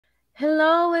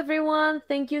Hello, everyone.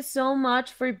 Thank you so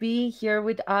much for being here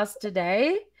with us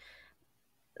today.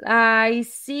 I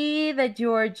see that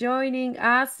you are joining.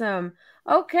 Awesome.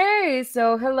 Okay,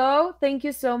 so hello. Thank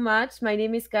you so much. My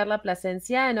name is Carla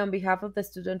Plasencia, and on behalf of the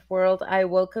student world, I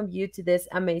welcome you to this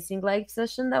amazing live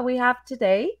session that we have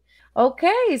today.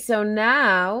 Okay, so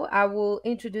now I will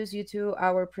introduce you to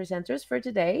our presenters for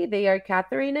today. They are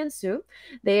Catherine and Sue.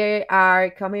 They are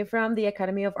coming from the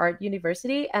Academy of Art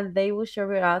University, and they will share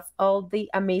with us all the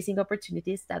amazing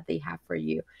opportunities that they have for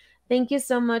you. Thank you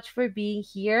so much for being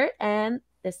here, and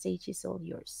the stage is all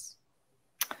yours.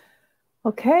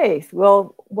 Okay,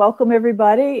 well, welcome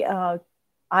everybody.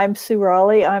 I'm Sue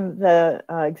Raleigh. I'm the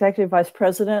Executive Vice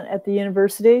President at the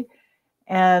university,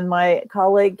 and my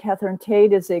colleague Catherine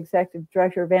Tate is the Executive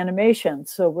Director of Animation.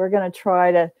 So we're going to try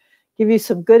to give you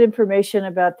some good information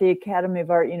about the Academy of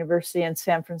Art University in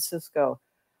San Francisco.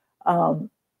 And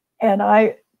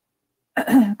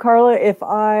Carla, if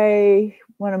I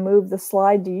want to move the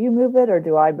slide, do you move it or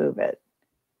do I move it?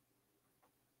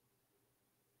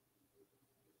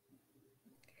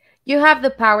 You have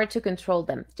the power to control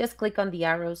them. Just click on the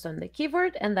arrows on the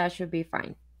keyboard and that should be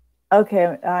fine.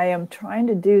 Okay, I am trying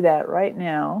to do that right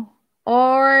now.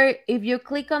 Or if you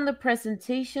click on the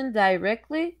presentation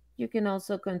directly, you can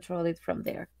also control it from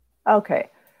there. Okay.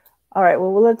 All right,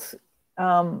 well, let's,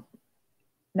 now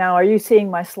are you seeing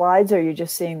my slides or are you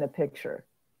just seeing the picture?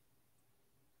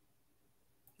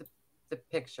 The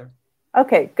picture.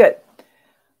 Okay, good.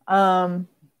 All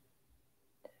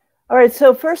right,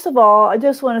 so first of all, I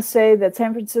just want to say that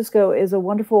San Francisco is a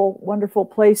wonderful, wonderful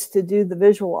place to do the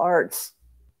visual arts.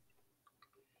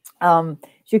 As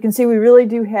you can see, we really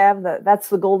do have that's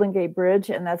the Golden Gate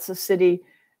Bridge, and that's the city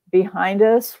behind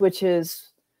us, which is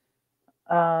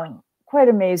quite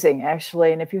amazing,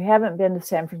 actually. And if you haven't been to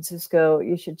San Francisco,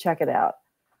 you should check it out.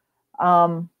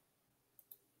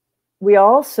 We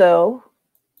also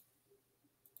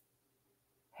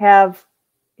have,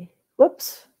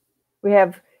 we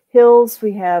have hills,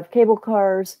 we have cable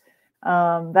cars.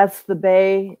 That's the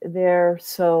bay there.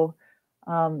 So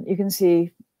you can see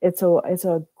it's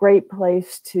a great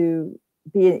place to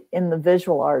be in the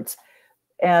visual arts.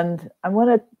 And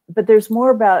but there's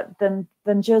more about than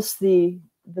just the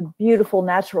beautiful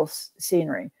natural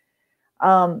scenery.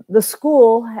 The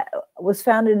school was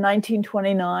founded in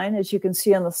 1929, as you can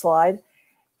see on the slide.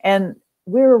 And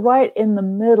we were right in the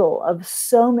middle of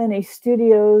so many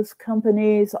studios,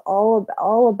 companies,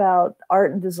 all about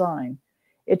art and design.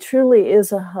 It truly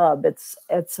is a hub. It's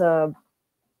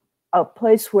a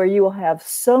place where you will have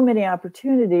so many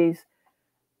opportunities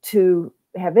to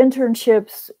have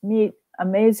internships, meet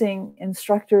amazing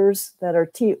instructors that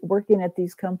are working at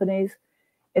these companies.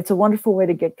 It's a wonderful way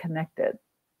to get connected.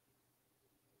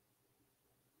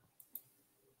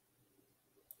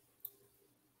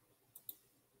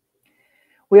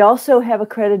 We also have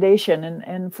accreditation,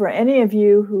 and for any of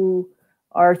you who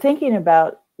are thinking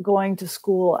about going to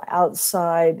school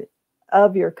outside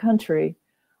of your country,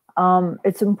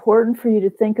 it's important for you to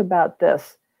think about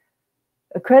this.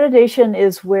 Accreditation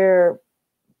is where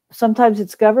sometimes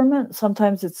it's government,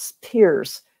 sometimes it's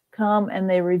peers come and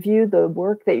they review the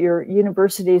work that your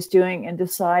university is doing and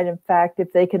decide, in fact,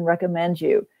 if they can recommend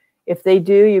you. If they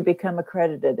do, you become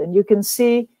accredited. And you can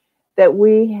see that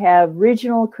we have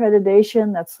regional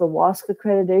accreditation, that's the WASC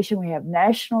accreditation. We have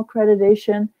national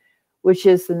accreditation, which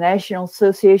is the National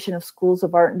Association of Schools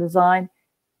of Art and Design.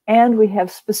 And we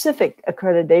have specific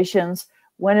accreditations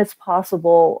when it's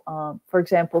possible. For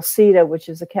example, CETA, which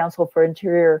is the Council for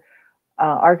Interior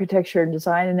Architecture and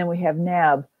Design. And then we have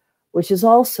NAB, which is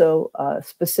also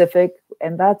specific,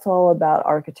 and that's all about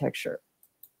architecture.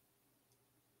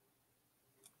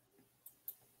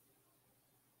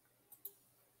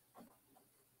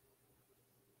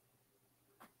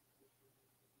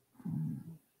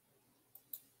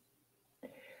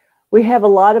 We have a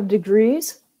lot of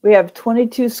degrees. We have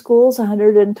 22 schools,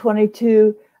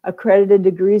 122 accredited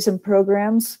degrees and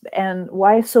programs. And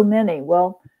why so many?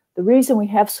 Well, the reason we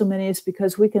have so many is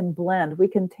because we can blend, we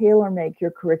can tailor make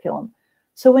your curriculum.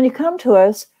 So when you come to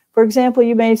us, for example,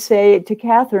 you may say to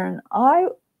Catherine, I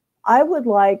would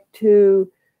like to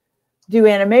do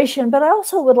animation, but I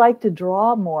also would like to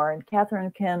draw more. And Catherine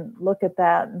can look at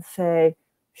that and say,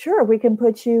 sure, we can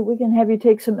have you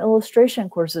take some illustration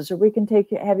courses, or we can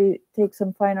have you take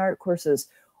some fine art courses.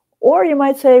 Or you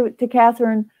might say to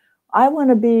Catherine, I want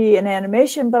to be in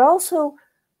animation, but also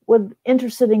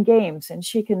interested in games. And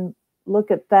she can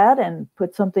look at that and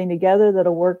put something together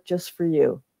that'll work just for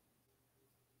you.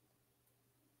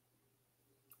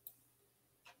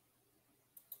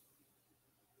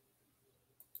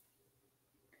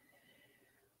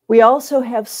 We also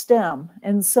have STEM,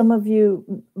 and some of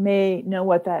you may know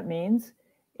what that means.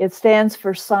 It stands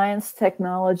for science,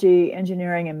 technology,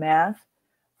 engineering, and math.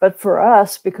 But for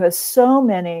us, because so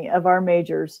many of our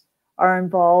majors are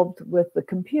involved with the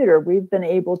computer, we've been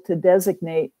able to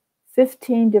designate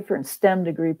 15 different STEM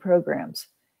degree programs.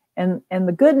 And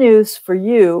the good news for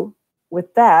you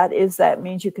with that is that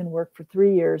means you can work for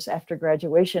 3 years after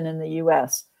graduation in the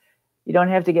US. You don't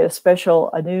have to get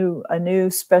a new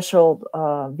special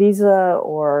visa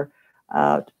or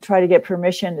try to get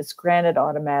permission. It's granted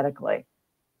automatically.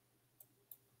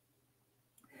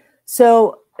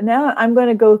 So now I'm going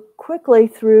to go quickly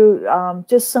through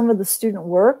just some of the student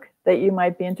work that you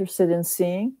might be interested in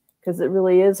seeing, because it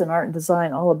really is in art and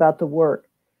design all about the work.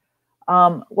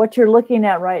 What you're looking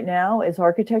at right now is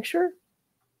architecture.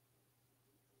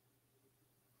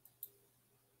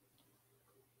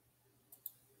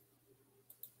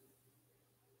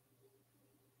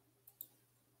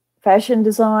 Fashion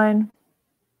design.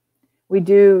 We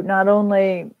do not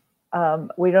only,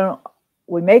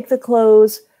 we make the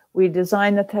clothes, we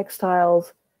design the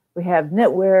textiles, we have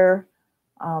knitwear,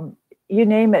 you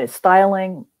name it,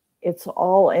 styling, it's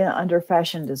all under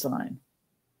fashion design.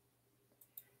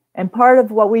 And part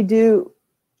of what we do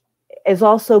is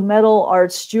also metal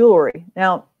arts jewelry.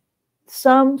 Now,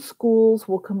 some schools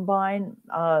will combine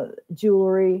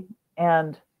jewelry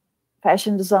and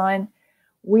fashion design.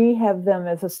 We have them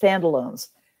as a standalones,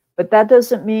 but that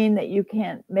doesn't mean that you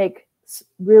can't make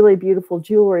really beautiful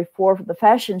jewelry for the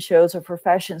fashion shows or for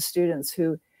fashion students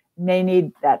who may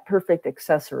need that perfect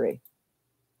accessory.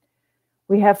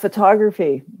 We have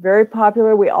photography, very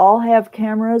popular. We all have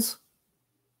cameras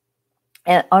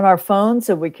on our phones,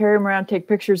 and we carry them around, take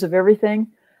pictures of everything.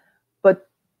 But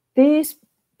these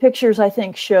pictures, I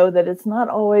think, show that it's not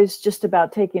always just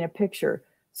about taking a picture.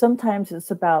 Sometimes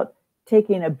it's about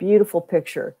taking a beautiful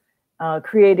picture,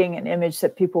 creating an image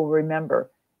that people remember.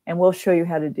 And we'll show you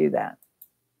how to do that.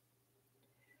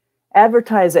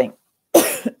 Advertising.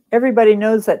 Everybody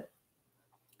knows that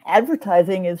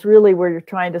advertising is really where you're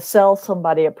trying to sell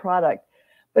somebody a product,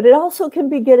 but it also can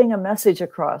be getting a message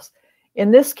across.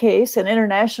 In this case, an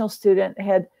international student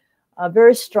had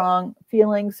very strong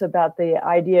feelings about the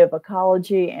idea of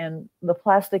ecology and the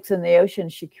plastics in the ocean.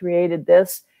 She created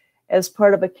this as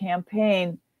part of a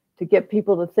campaign to get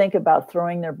people to think about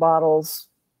throwing their bottles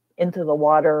into the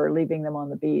water or leaving them on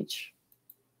the beach.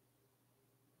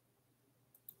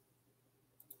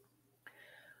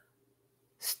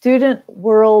 Student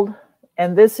world,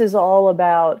 and this is all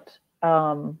about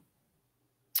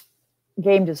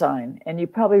game design. And you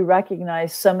probably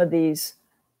recognize some of these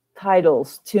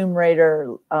titles: Tomb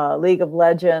Raider, League of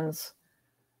Legends,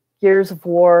 Gears of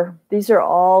War. These are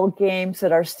all games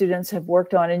that our students have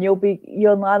worked on, and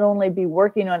you'll not only be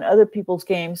working on other people's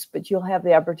games, but you'll have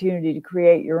the opportunity to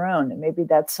create your own. And maybe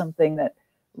that's something that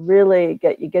really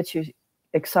gets you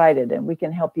excited, and we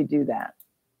can help you do that.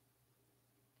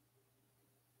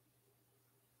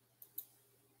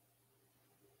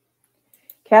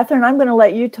 Catherine, I'm going to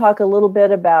let you talk a little bit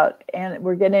about, and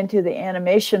we're getting into the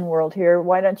animation world here.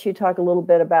 Why don't you talk a little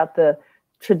bit about the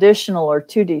traditional or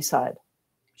 2D side?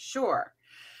 Sure.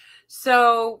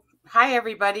 So, hi,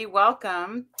 everybody.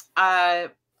 Welcome.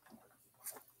 It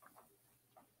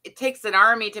takes an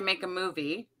army to make a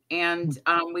movie, and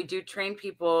we do train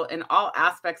people in all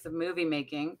aspects of movie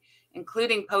making,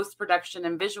 including post-production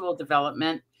and visual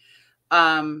development,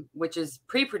 which is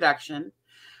pre-production.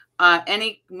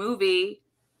 Any movie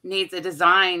needs a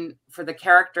design for the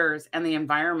characters and the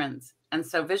environments. And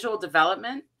so visual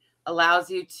development allows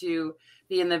you to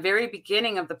be in the very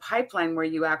beginning of the pipeline where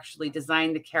you actually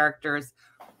design the characters,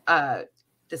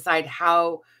 decide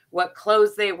what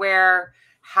clothes they wear,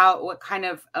 what kind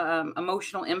of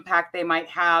emotional impact they might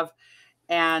have.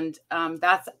 And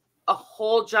that's a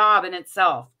whole job in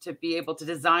itself, to be able to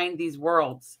design these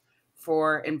worlds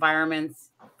for environments,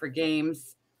 for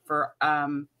games, for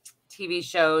TV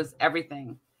shows,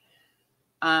 everything.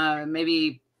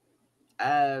 Maybe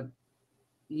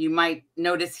you might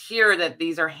notice here that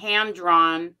these are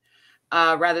hand-drawn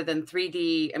rather than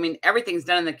 3D. I mean, everything's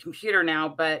done in the computer now,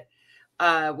 but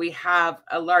we have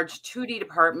a large 2D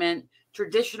department,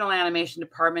 traditional animation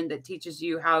department that teaches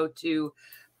you how to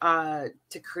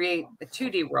create a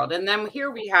 2D world. And then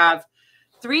here we have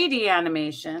 3D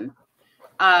animation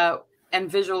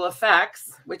and visual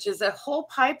effects, which is a whole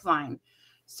pipeline.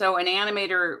 So an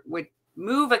animator would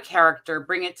move a character,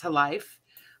 bring it to life.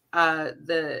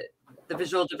 The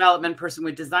visual development person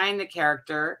would design the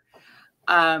character,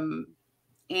 and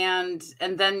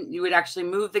then you would actually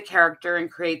move the character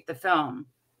and create the film.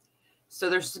 So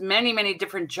there's many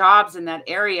different jobs in that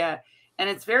area, and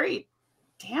it's very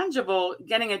tangible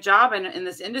getting a job in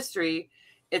this industry.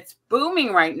 It's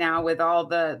booming right now with all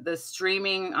the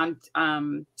streaming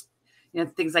on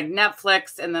things like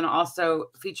Netflix, and then also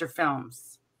feature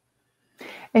films.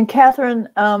 And Catherine,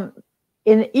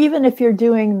 even if you're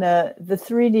doing the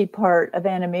 3D part of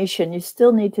animation, you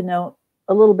still need to know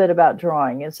a little bit about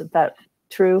drawing. Isn't that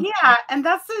true? Yeah, and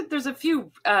there's a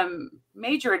few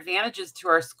major advantages to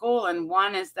our school, and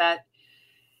one is that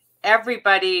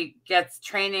everybody gets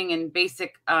training in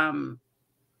basic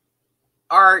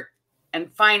art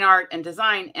and fine art and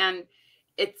design, and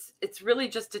it's really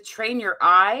just to train your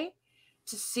eye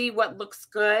to see what looks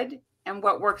good and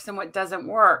what works and what doesn't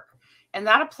work, and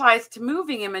that applies to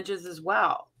moving images as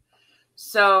well.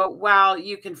 So while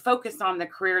you can focus on the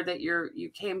career that you're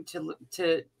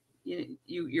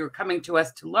coming to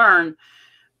us to learn,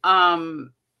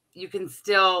 you can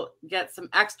still get some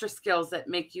extra skills that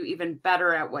make you even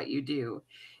better at what you do.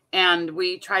 And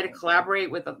we try to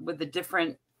collaborate with the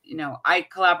different, I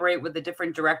collaborate with the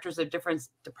different directors of different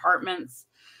departments.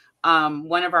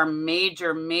 One of our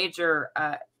major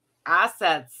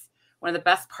assets, one of the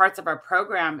best parts of our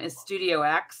program is Studio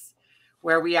X,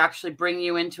 where we actually bring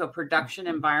you into a production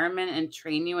environment and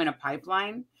train you in a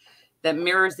pipeline that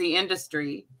mirrors the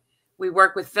industry. We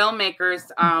work with filmmakers.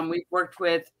 We've worked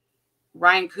with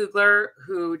Ryan Coogler,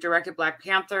 who directed Black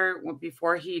Panther.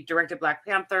 Before he directed Black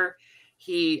Panther,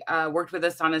 he worked with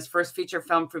us on his first feature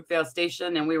film, Fruitvale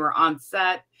Station, and we were on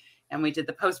set, and we did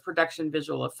the post-production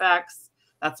visual effects.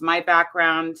 That's my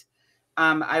background.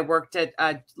 I worked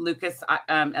at Lucas's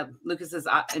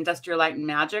Industrial Light and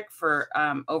Magic for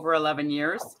over 11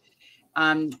 years,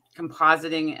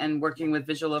 compositing and working with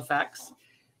visual effects.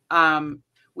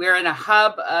 We're in a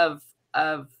hub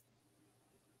of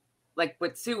like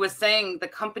what Sue was saying, the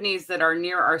companies that are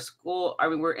near our school. I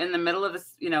mean, we're in the middle of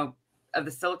this, of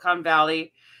the Silicon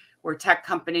Valley, where tech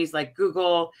companies like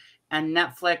Google and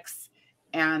Netflix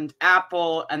and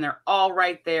Apple, and they're all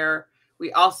right there.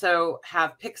 We also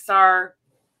have Pixar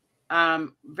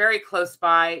very close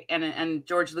by, and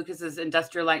George Lucas's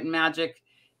Industrial Light and Magic,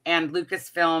 and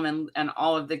Lucasfilm, and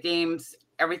all of the games,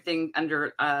 everything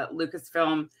under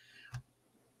Lucasfilm,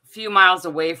 a few miles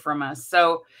away from us.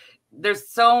 So there's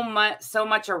so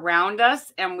much around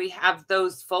us, and we have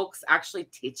those folks actually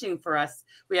teaching for us.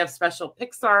 We have special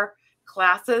Pixar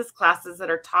classes that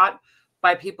are taught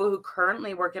by people who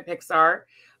currently work at Pixar.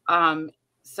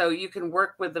 So you can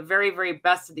work with the very, very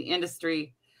best of the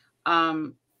industry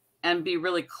and be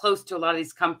really close to a lot of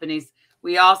these companies.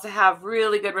 We also have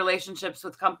really good relationships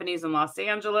with companies in Los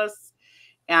Angeles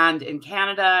and in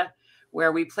Canada,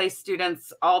 where we place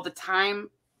students all the time.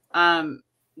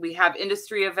 We have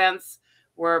industry events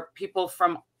where people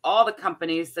from all the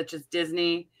companies, such as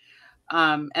Disney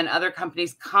and other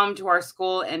companies, come to our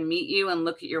school and meet you and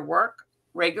look at your work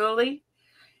regularly.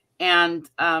 And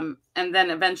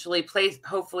then eventually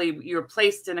hopefully you're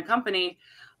placed in a company.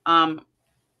 I'm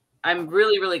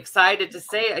really, really excited to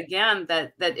say again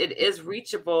that it is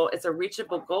reachable. It's a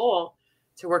reachable goal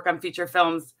to work on feature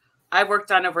films. I've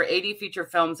worked on over 80 feature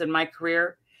films in my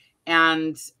career,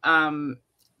 and I'm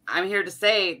here to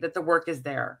say that the work is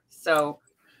there. So,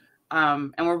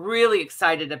 and we're really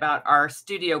excited about our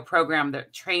studio program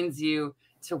that trains you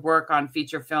to work on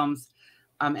feature films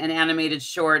and animated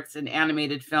shorts and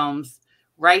animated films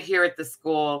right here at the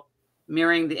school,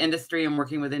 mirroring the industry and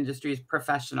working with industry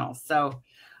professionals. So,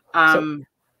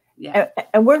 yeah.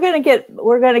 And we're going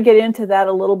to get into that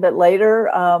a little bit later.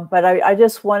 But I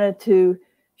just wanted to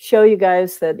show you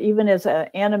guys that even as an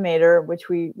animator, which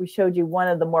we showed you one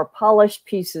of the more polished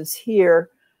pieces here,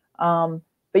 but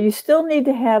you still need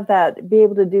to have be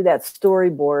able to do that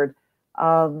storyboard.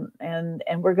 And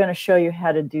we're going to show you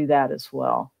how to do that as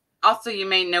well. Also, you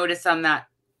may notice on that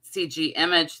CG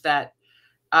image that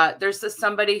there's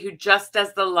somebody who just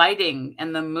does the lighting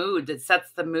and the mood, that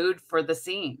sets the mood for the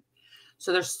scene.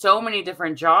 So there's so many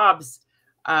different jobs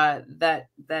that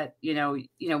we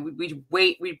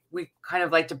kind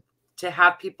of like to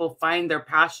have people find their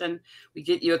passion. We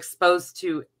get you exposed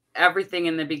to everything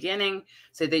in the beginning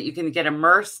so that you can get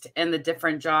immersed in the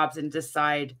different jobs and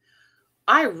decide,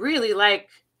 I really like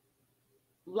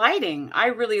lighting. I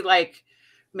really like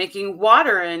making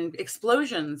water and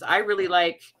explosions. I really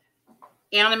like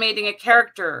animating a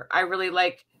character. I really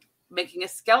like making a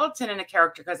skeleton in a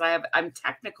character because I'm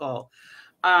technical.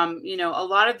 A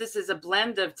lot of this is a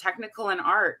blend of technical and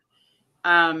art.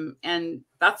 And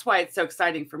that's why it's so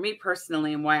exciting for me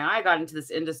personally, and why I got into this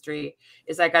industry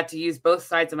is I got to use both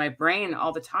sides of my brain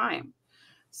all the time.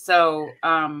 So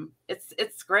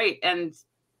it's great. And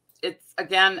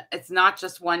it's not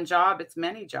just one job, it's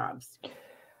many jobs.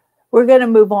 We're going to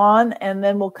move on, and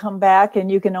then we'll come back,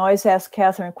 and you can always ask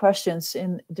Catherine questions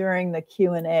during the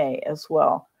Q&A as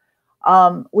well.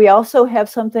 We also have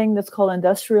something that's called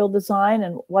industrial design.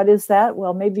 And what is that?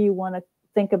 Well, maybe you want to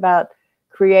think about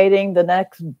creating the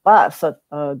next bus,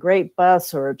 a great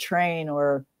bus or a train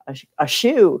or a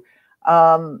shoe.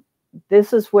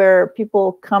 This is where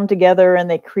people come together and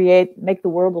they make the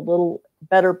world a little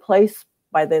better place.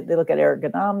 They look at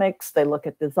ergonomics, they look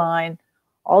at design,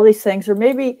 all these things. Or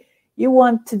maybe you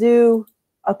want to do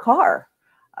a car.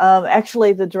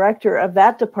 Actually, the director of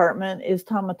that department is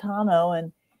Tom Matano.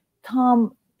 And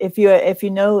Tom, if you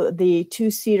know the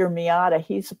two-seater Miata,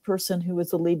 he's the person who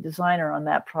was the lead designer on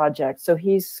that project. So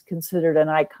he's considered an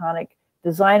iconic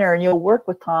designer, and you'll work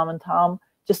with Tom. And Tom,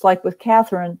 just like with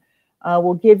Catherine,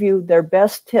 will give you their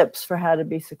best tips for how to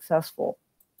be successful.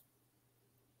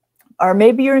 Or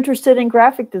maybe you're interested in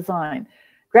graphic design.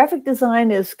 Graphic design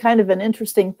is kind of an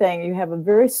interesting thing. You have a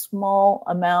very small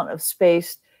amount of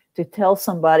space to tell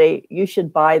somebody you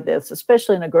should buy this,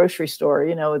 especially in a grocery store.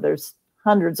 You know, there's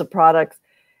hundreds of products,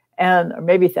 or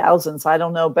maybe thousands, I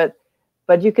don't know. But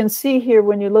you can see here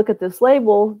when you look at this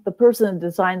label, the person who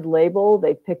designed the label,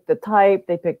 they picked the type,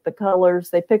 they picked the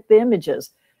colors, they picked the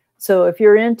images. So if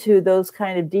you're into those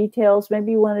kind of details,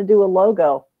 maybe you want to do a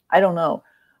logo. I don't know.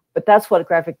 But that's what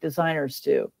graphic designers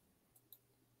do.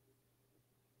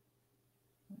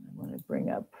 I want to bring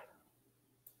up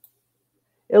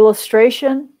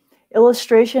illustration.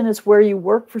 Illustration is where you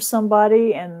work for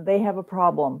somebody and they have a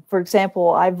problem. For example,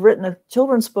 I've written a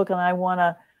children's book and I want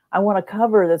a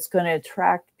cover that's going to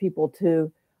attract people to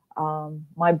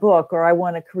my book, or I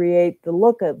want to create the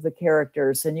look of the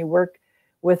characters. And you work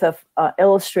with a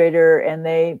illustrator and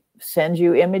they send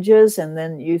you images, and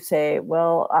then you say,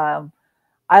 well,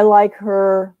 I like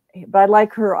her, but I'd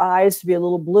like her eyes to be a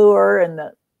little bluer, and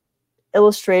the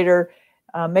illustrator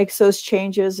makes those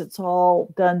changes. It's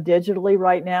all done digitally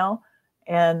right now.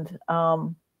 And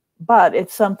but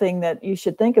it's something that you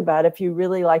should think about if you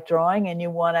really like drawing and you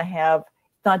want to have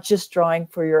not just drawing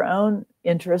for your own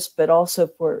interest, but also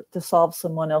to solve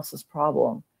someone else's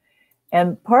problem.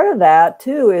 And part of that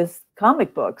too is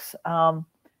comic books.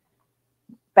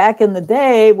 Back in the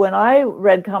day when I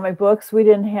read comic books, we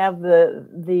didn't have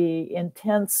the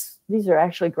intense, these are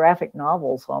actually graphic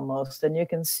novels almost, and you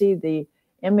can see the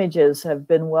images have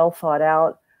been well thought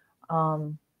out.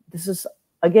 This is,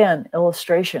 again,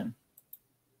 illustration.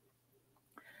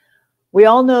 We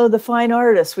all know the fine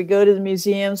artists. We go to the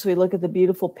museums, we look at the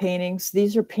beautiful paintings.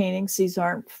 These are paintings, these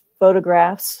aren't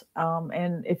photographs.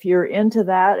 And if you're into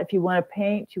that, if you want to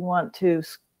paint, you want to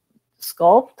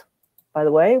sculpt, by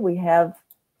the way, we have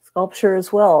sculpture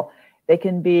as well. They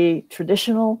can be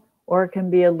traditional, or it can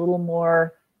be a little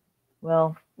more,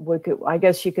 well, I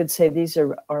guess you could say these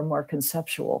are more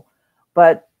conceptual.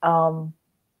 But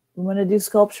we want to do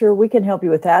sculpture, we can help you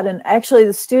with that. And actually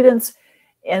the students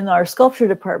in our sculpture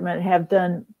department have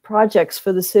done projects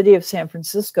for the city of San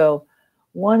Francisco.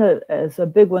 One is a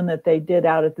big one that they did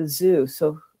out at the zoo.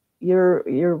 So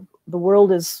the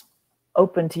world is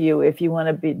open to you if you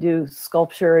want to do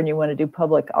sculpture and you want to do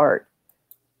public art.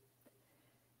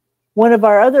 One of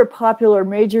our other popular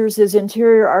majors is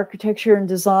interior architecture and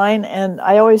design. And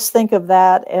I always think of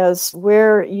that as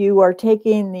where you are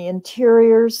taking the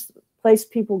interiors, place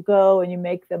people go, and you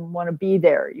make them want to be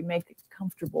there. You make it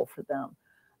comfortable for them.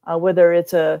 Whether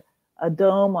it's a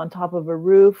dome on top of a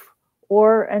roof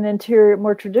or an interior,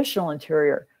 more traditional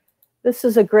interior. This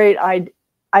is a great idea.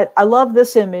 I love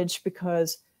this image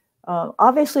because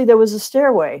obviously there was a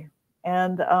stairway.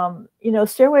 And, you know,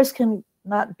 stairways can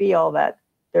not be all that.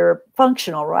 They're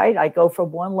functional, right? I go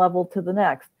from one level to the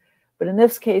next. But in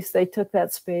this case, they took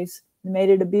that space and made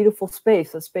it a beautiful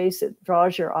space, a space that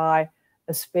draws your eye,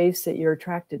 a space that you're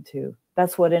attracted to.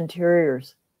 That's what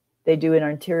interiors, they do in our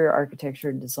interior architecture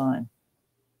and design.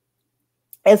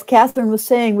 As Catherine was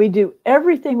saying, we do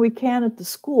everything we can at the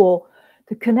school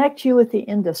to connect you with the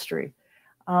industry.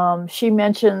 She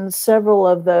mentioned several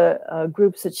of the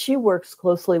groups that she works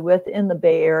closely with in the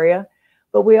Bay Area.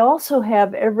 But we also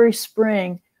have every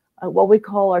spring what we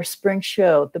call our spring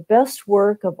show. The best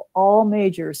work of all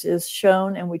majors is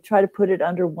shown, and we try to put it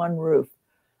under one roof.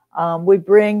 We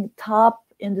bring top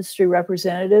industry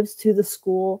representatives to the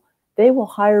school. They will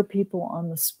hire people on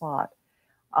the spot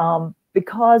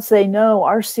because they know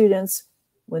our students,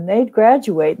 when they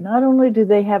graduate, not only do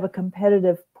they have a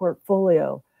competitive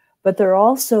portfolio, but they're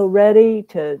also ready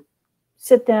to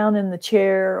sit down in the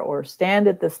chair or stand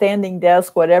at the standing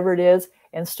desk, whatever it is,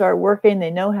 and start working.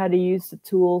 They know how to use the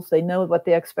tools. They know what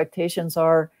the expectations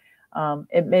are.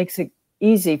 It makes it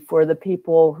easy for the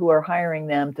people who are hiring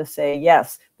them to say,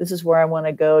 yes, this is where I want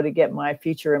to go to get my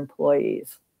future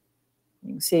employees.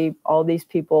 You can see all these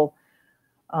people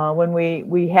when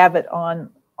we have it on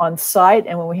site,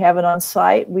 and when we have it on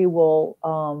site, we will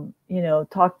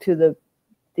talk to the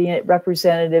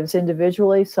representatives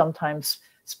individually. Sometimes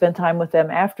spend time with them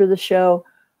after the show.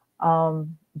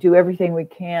 Do everything we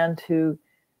can to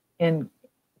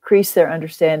increase their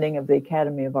understanding of the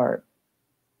Academy of Art.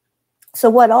 So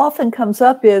what often comes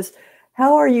up is,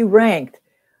 how are you ranked?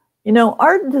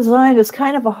 Art and design is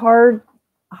kind of a hard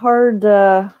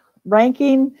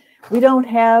ranking. We don't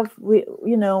have,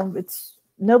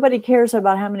 nobody cares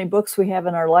about how many books we have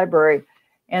in our library,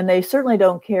 and they certainly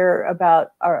don't care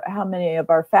about how many of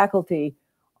our faculty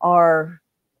are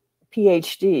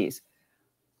PhDs.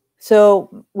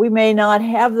 So we may not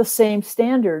have the same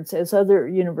standards as other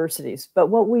universities, but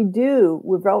what we do,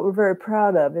 we're very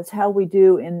proud of, is how we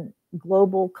do in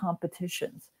global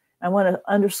competitions. I want to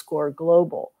underscore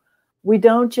global. We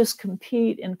don't just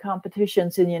compete in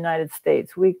competitions in the United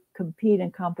States. We compete in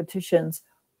competitions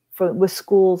with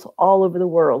schools all over the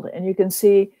world. And you can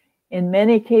see in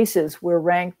many cases, we're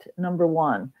ranked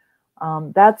 #1.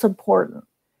 That's important,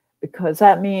 because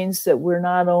that means that we're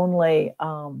not only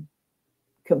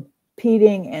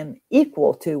competing and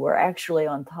equal to, we're actually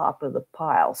on top of the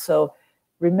pile. So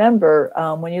remember,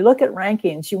 when you look at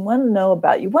rankings, you want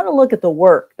to look at the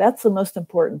work. That's the most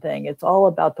important thing. It's all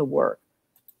about the work.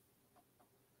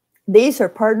 These are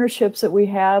partnerships that we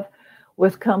have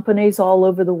with companies all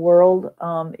over the world.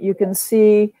 You can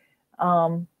see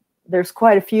there's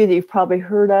quite a few that you've probably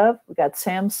heard of. We got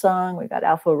Samsung, we got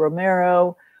Alfa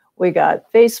Romero, we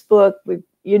got Facebook,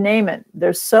 you name it.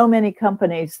 There's so many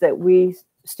companies that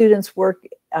students work,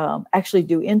 actually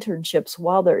do internships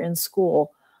while they're in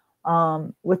school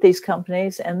with these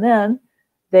companies, and then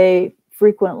they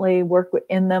frequently work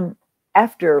in them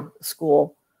after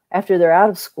school, after they're out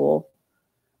of school.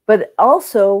 But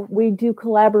also we do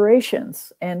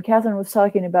collaborations, and Catherine was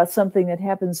talking about something that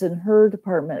happens in her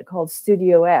department called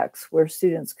Studio X, where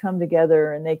students come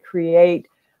together and they create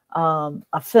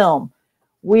a film.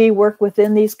 We work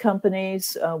within these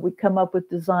companies. We come up with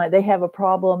design. They have a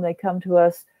problem. They come to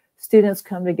us. Students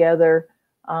come together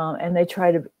and they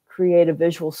try to create a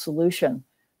visual solution.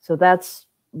 So that's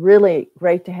really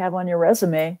great to have on your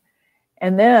resume.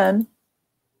 And then,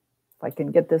 if I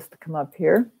can get this to come up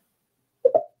here,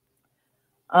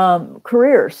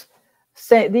 careers.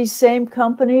 These same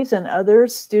companies and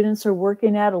others students are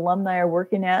working at, alumni are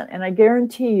working at, and I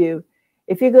guarantee you,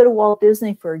 if you go to Walt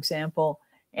Disney, for example,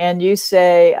 and you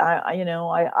say,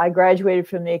 I graduated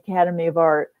from the Academy of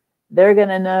Art, they're going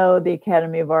to know the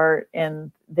Academy of Art,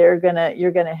 and you're going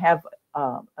to have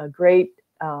a great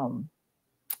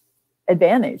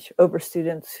advantage over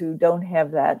students who don't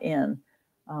have that in.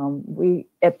 We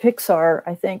at Pixar,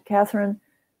 I think, Catherine,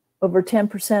 over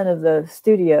 10% of the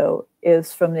studio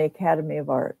is from the Academy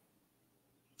of Art.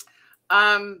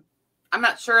 I'm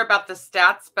not sure about the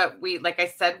stats, but like I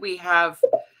said, we have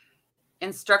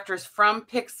instructors from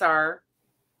Pixar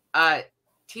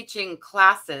teaching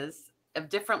classes of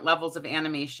different levels of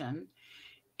animation.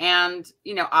 And,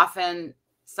 often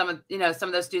some of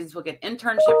those students will get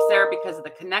internships there because of the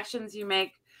connections you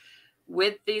make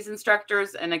with these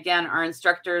instructors. And again, our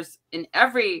instructors in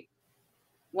every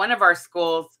one of our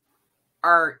schools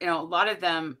are, a lot of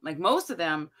them, like most of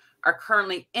them, are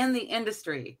currently in the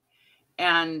industry.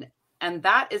 And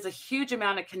that is a huge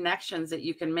amount of connections that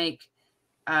you can make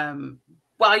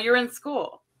while you're in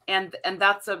school. And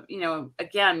that's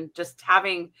again, just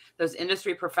having those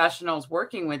industry professionals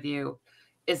working with you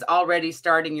is already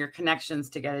starting your connections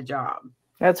to get a job.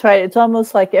 That's right. It's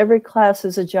almost like every class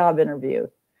is a job interview.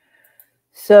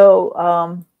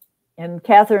 So, and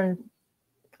Catherine,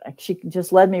 she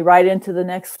just led me right into the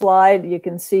next slide. You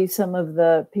can see some of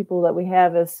the people that we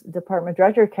have as department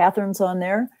director. Catherine's on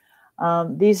there.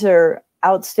 These are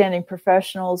outstanding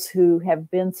professionals who have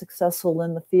been successful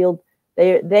in the field.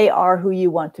 They are who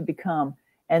you want to become,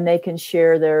 and they can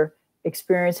share their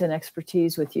experience and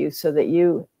expertise with you so that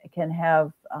you can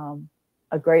have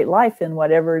a great life in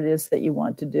whatever it is that you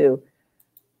want to do.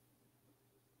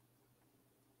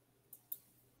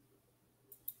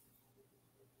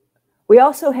 We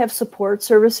also have support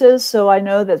services. So I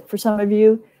know that for some of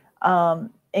you,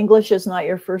 English is not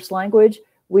your first language.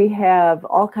 We have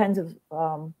all kinds of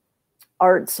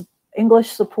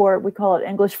English support. We call it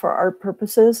English for Art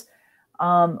Purposes.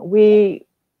 We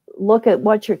look at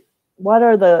what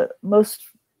are the most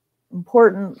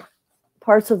important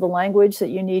parts of the language that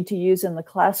you need to use in the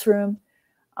classroom.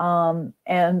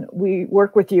 And we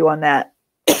work with you on that.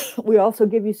 We also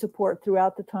give you support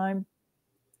throughout the time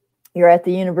you're at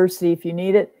the university if you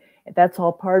need it. That's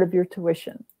all part of your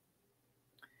tuition.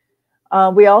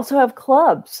 We also have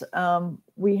clubs.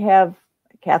 We have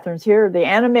Catherine's here. The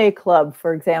Anime Club,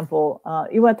 for example.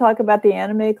 You want to talk about the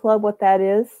Anime Club, what that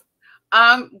is?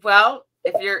 Well,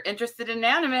 if you're interested in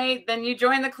anime, then you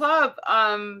join the club.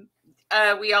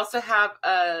 We also have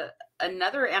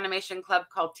another animation club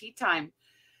called Tea Time,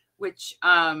 which,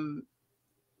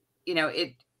 you know,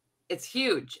 it's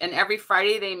huge. And every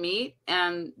Friday they meet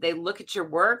and they look at your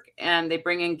work and they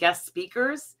bring in guest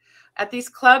speakers at these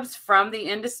clubs from the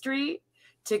industry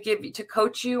to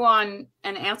coach you on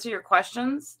and answer your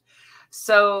questions.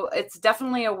 So it's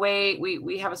definitely a way.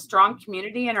 We have a strong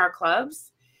community in our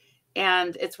clubs,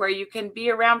 and it's where you can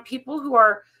be around people who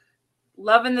are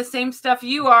loving the same stuff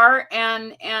you are,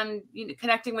 and you know,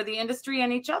 connecting with the industry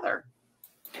and each other.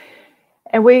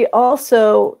 And we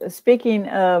also, speaking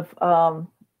of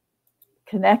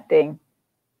connecting,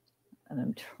 and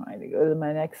I'm trying to go to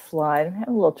my next slide. I'm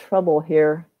having a little trouble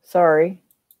here. Sorry.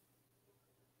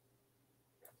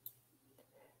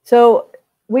 So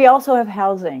we also have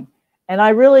housing. And I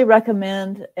really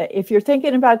recommend, if you're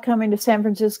thinking about coming to San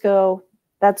Francisco,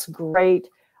 that's great.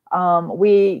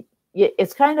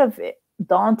 It's kind of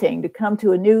daunting to come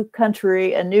to a new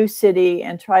country, a new city,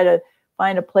 and try to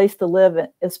find a place to live,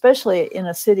 especially in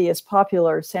a city as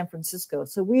popular as San Francisco.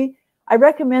 So I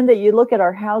recommend that you look at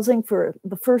our housing for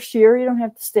the first year. You don't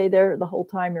have to stay there the whole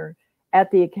time you're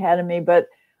at the academy, but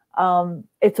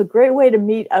it's a great way to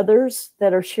meet others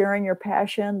that are sharing your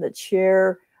passion, that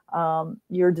share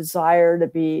your desire to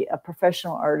be a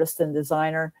professional artist and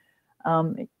designer.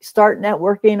 Start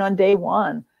networking on day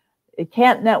one. It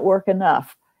can't network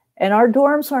enough. And our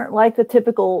dorms aren't like the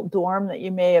typical dorm that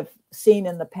you may have seen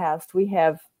in the past. We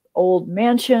have old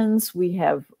mansions, we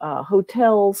have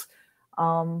hotels,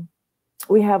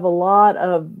 we have a lot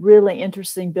of really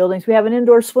interesting buildings. We have an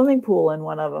indoor swimming pool in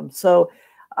one of them. So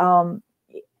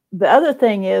the other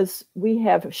thing is we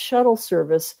have a shuttle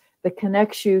service that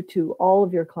connects you to all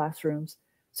of your classrooms.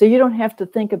 So you don't have to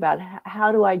think about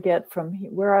how do I get from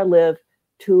where I live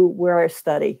to where I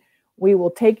study. We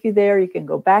will take you there. You can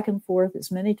go back and forth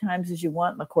as many times as you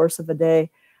want in the course of a day.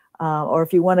 Or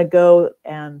if you want to go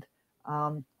and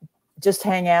just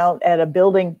hang out at a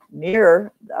building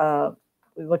near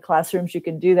the classrooms, you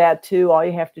can do that too. All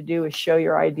you have to do is show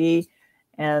your ID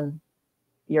and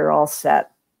you're all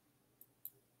set.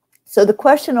 So the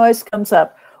question always comes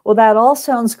up, well, that all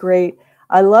sounds great.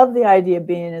 I love the idea of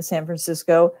being in San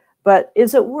Francisco, but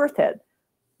is it worth it?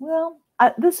 Well,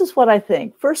 this is what I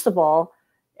think. First of all,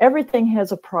 everything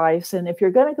has a price. And if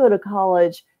you're going to go to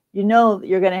college, you know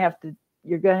you're going to have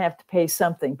to pay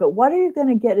something. But what are you going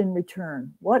to get in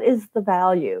return? What is the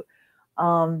value?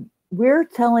 We're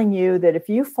telling you that if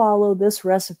you follow this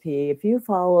recipe, if you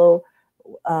follow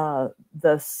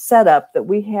the setup that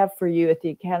we have for you at the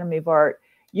Academy of Art,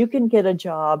 you can get a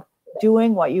job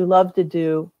doing what you love to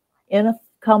do in a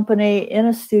company, in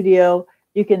a studio.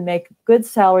 You can make good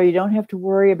salary. You don't have to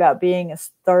worry about being a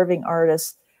starving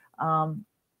artist.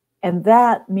 And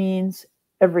that means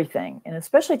everything, and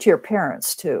especially to your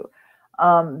parents too.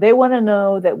 They want to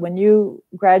know that when you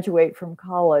graduate from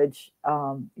college,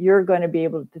 you're going to be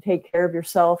able to take care of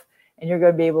yourself and you're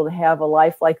going to be able to have a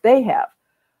life like they have.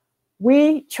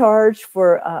 We charge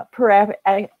for per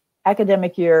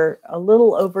academic year a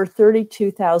little over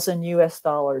 $32,000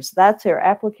 US. That's your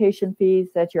application fees,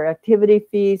 that's your activity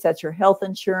fees, that's your health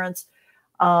insurance,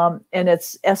 and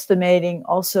it's estimating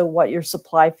also what your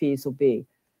supply fees will be.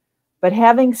 But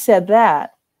having said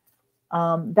that,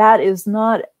 that is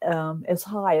not as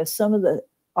high as some of the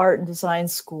art and design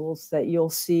schools that you'll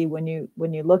see when you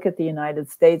look at the United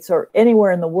States or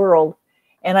anywhere in the world.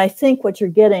 And I think what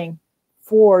you're getting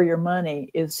for your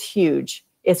money is huge.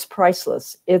 It's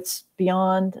priceless. It's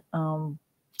beyond,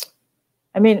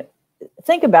 I mean,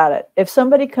 think about it. If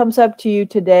somebody comes up to you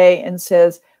today and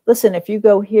says, listen, if you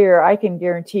go here, I can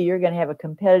guarantee you're going to have a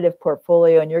competitive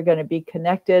portfolio and you're going to be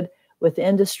connected with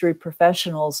industry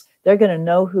professionals. They're going to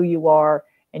know who you are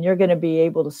and you're going to be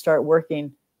able to start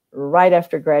working right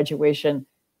after graduation.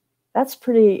 That's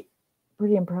pretty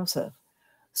impressive.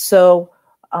 So,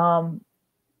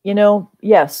 you know,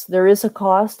 yes, there is a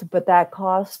cost, but that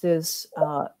cost is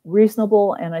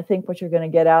reasonable. And I think what you're going to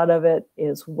get out of it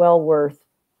is well worth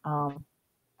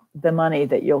the money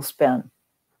that you'll spend.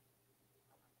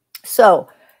 So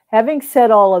having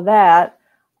said all of that,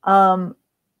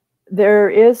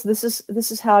 this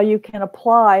is how you can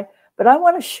apply, but I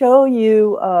want to show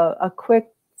you a quick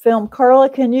film. Carla,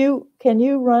 can you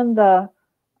run the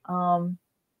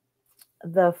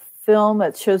film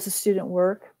that shows the student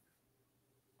work?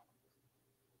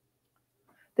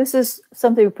 This is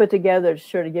something we put together to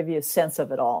sort of give you a sense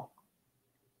of it all.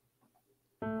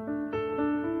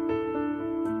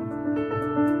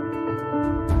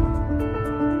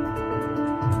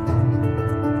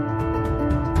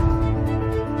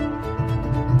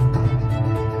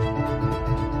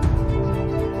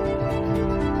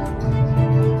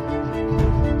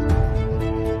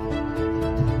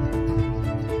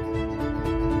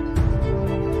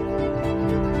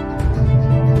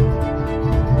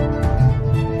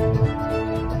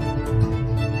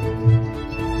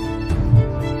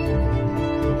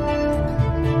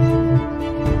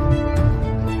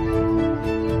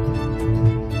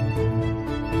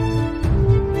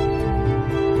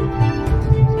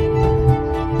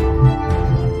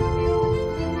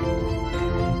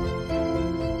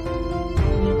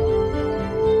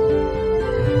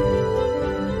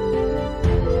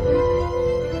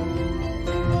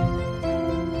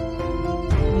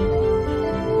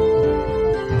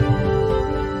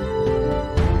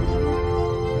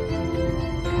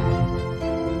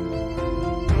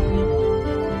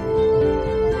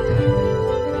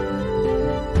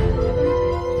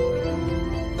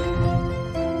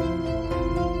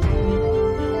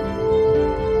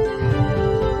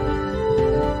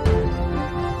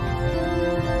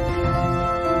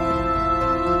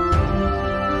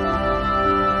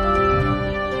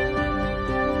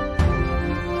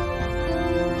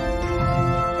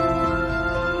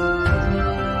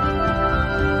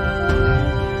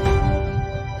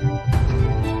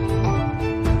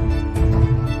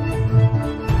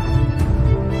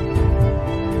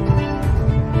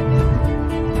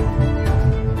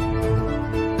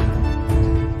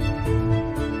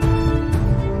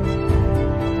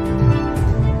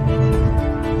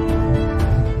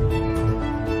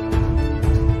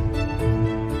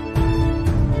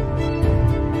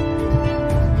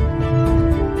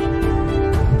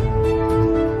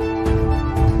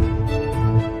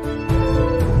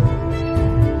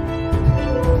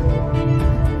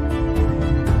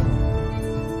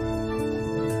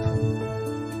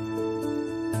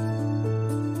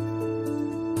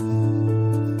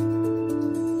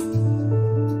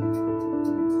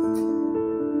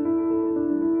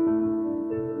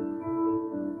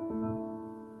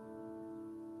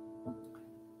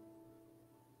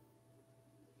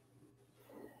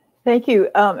 Thank you.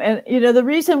 And you know, the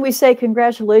reason we say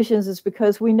congratulations is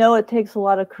because we know it takes a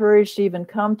lot of courage to even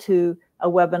come to a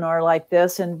webinar like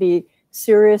this and be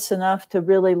serious enough to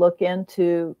really look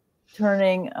into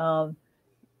turning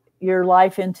your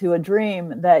life into a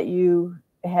dream that you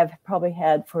have probably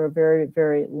had for a very,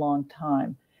 very long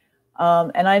time.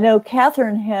 And I know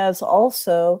Catherine has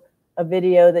also a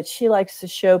video that she likes to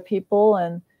show people.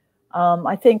 And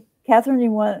I think,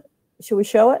 Catherine, should we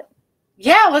show it?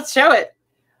 Yeah, let's show it.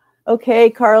 Okay,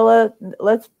 Carla,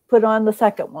 let's put on the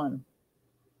second one.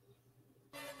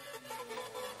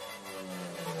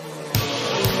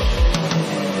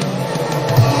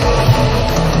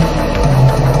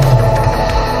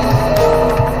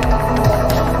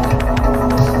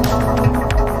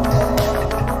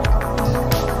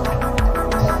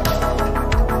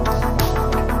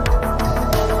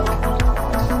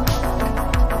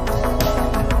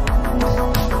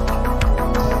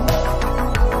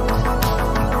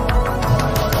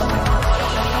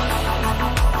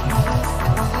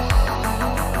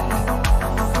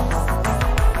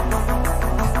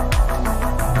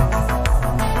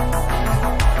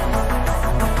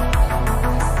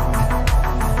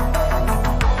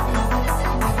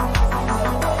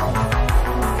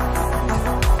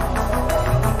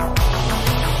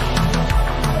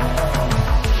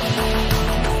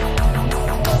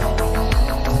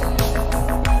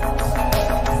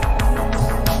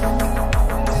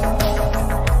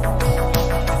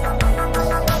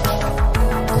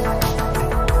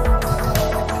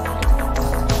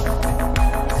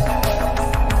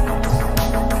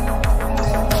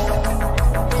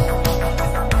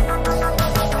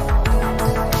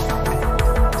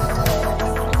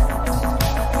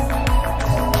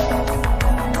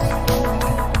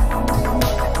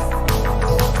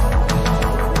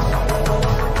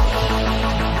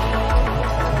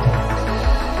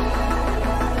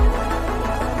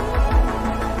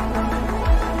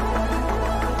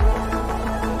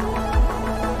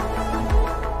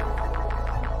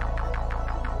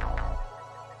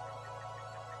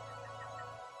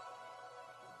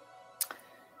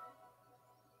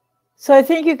 So I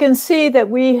think you can see that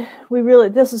we really,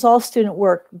 this is all student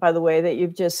work, by the way, that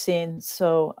you've just seen.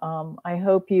 So I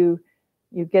hope you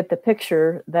get the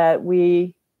picture that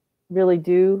we really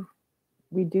do,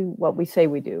 we do what we say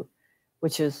we do,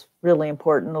 which is really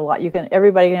important.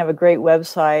 Everybody can have a great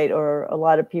website, or a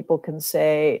lot of people can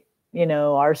say, you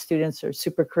know, our students are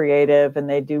super creative and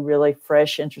they do really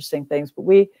fresh, interesting things. But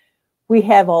we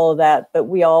have all of that, but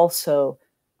we also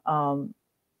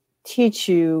teach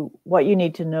you what you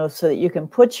need to know so that you can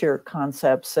put your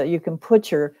concepts, so you can put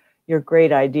your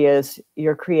great ideas,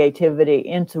 your creativity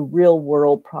into real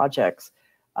world projects.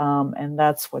 And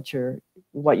that's what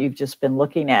you've just been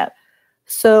looking at.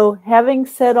 So having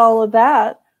said all of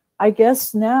that, I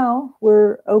guess now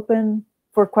we're open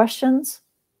for questions.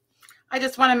 I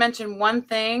just want to mention one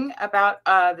thing about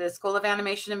the School of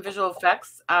Animation and Visual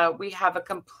Effects. We have a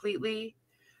completely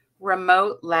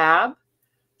remote lab.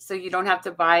 So you don't have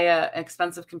to buy an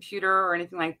expensive computer or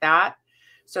anything like that.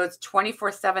 So it's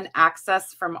 24/7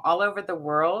 access from all over the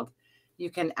world. You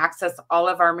can access all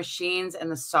of our machines and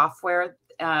the software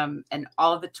and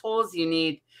all of the tools you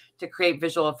need to create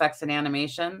visual effects and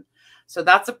animation. So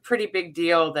that's a pretty big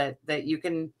deal that you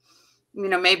can, you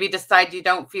know, maybe decide you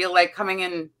don't feel like coming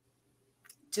in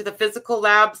to the physical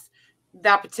labs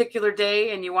that particular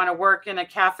day and you want to work in a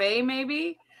cafe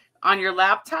maybe on your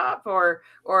laptop, or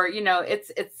you know,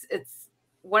 it's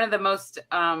one of the most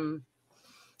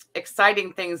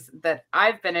exciting things that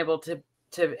I've been able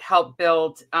to help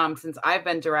build since I've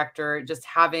been director, just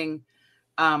having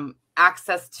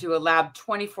access to a lab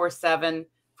 24/7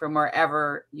 from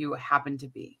wherever you happen to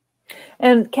be.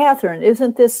 And Catherine,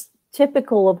 isn't this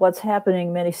typical of what's happening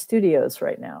in many studios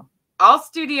right now? All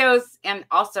studios, and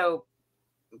also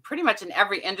pretty much in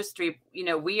every industry, you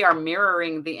know, we are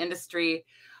mirroring the industry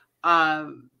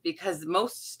because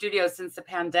most studios since the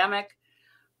pandemic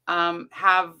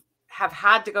have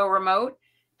had to go remote,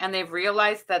 and they've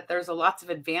realized that there's lots of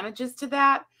advantages to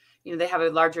that. You know, they have a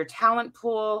larger talent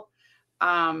pool.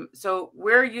 So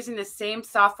we're using the same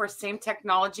software, same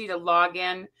technology to log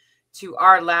in to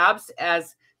our labs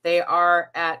as they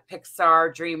are at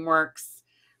Pixar, DreamWorks,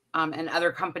 and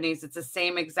other companies. It's the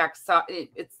same exact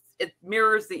it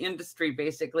mirrors the industry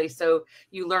basically. So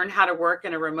you learn how to work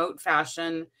in a remote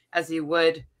fashion as you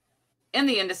would in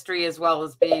the industry, as well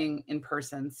as being in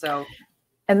person. So,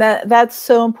 and that's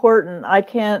so important. I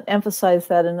can't emphasize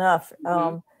that enough.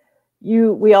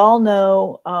 Mm-hmm. We all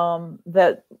know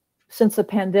that since the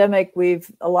pandemic,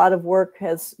 a lot of work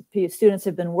students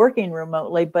have been working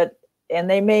remotely, and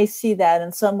they may see that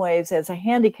in some ways as a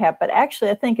handicap, but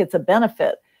actually I think it's a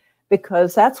benefit,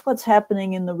 because that's what's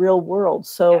happening in the real world.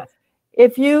 So Yes.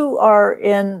 if you are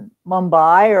in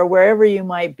Mumbai or wherever you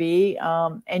might be,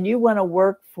 and you want to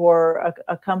work for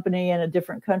a company in a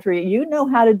different country, you know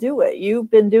how to do it.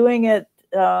 You've been doing it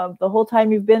the whole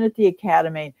time you've been at the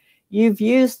academy. You've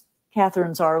used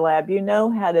Catherine's R Lab. You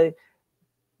know how to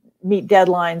meet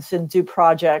deadlines and do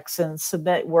projects and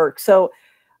submit work. So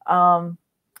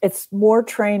it's more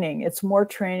training. It's more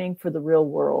training for the real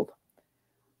world.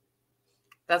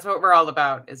 That's what we're all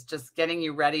about, is just getting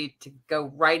you ready to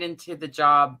go right into the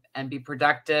job and be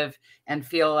productive and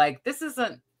feel like this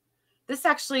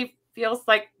actually feels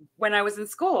like when I was in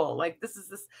school. Like this.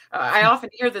 I often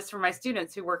hear this from my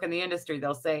students who work in the industry.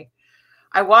 They'll say,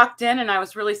 I walked in and I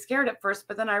was really scared at first,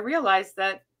 but then I realized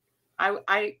that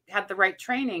I had the right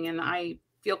training and I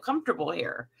feel comfortable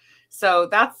here. So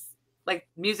that's like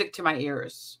music to my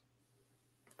ears.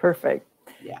 Perfect.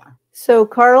 Yeah. So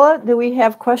Carla, do we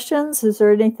have questions? Is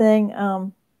there anything?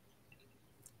 Oh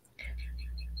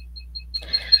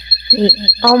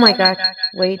my God.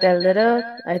 Wait a little.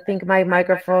 I think my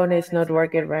microphone is not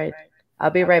working right. I'll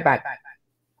be right back.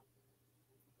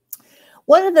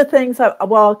 One of the things,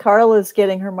 while Carla is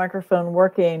getting her microphone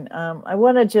working, I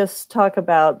want to just talk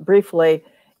about briefly,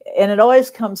 and it always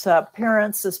comes up,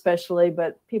 parents especially,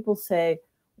 but people say,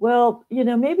 well,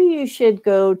 maybe you should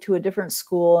go to a different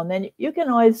school, and then you can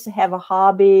always have a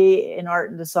hobby in art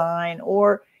and design,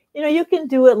 or, you can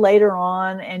do it later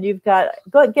on, and you've got,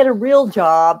 get a real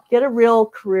job, get a real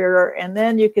career, and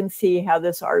then you can see how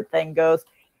this art thing goes.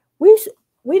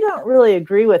 We don't really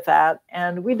agree with that.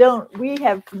 And we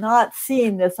have not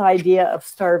seen this idea of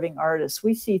starving artists.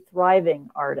 We see thriving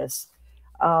artists.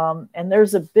 And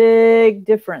there's a big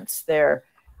difference there.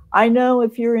 I know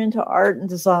if you're into art and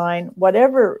design,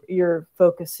 whatever your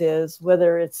focus is,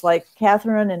 whether it's like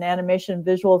Catherine in animation and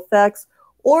visual effects,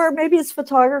 or maybe it's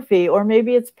photography, or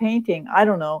maybe it's painting, I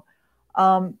don't know.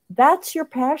 That's your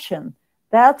passion.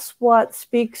 That's what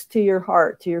speaks to your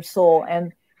heart, to your soul.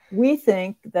 And we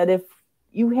think that if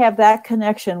you have that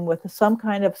connection with some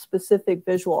kind of specific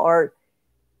visual art,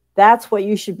 that's what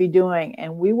you should be doing.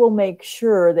 And we will make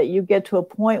sure that you get to a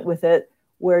point with it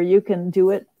where you can do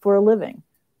it for a living,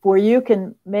 where you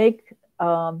can make,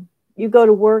 you go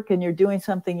to work and you're doing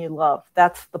something you love.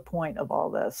 That's the point of all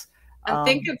this. And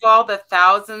think of all the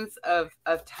thousands of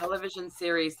television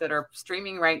series that are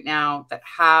streaming right now that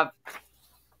have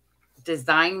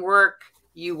design work,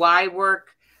 UI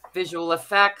work, visual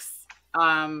effects,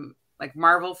 like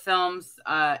Marvel films,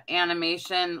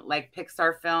 animation, like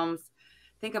Pixar films.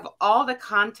 Think of all the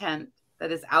content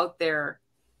that is out there.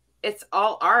 It's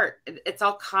all art. It's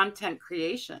all content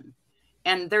creation.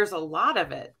 And there's a lot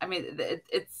of it. I mean,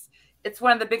 it's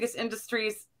one of the biggest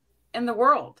industries in the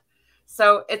world.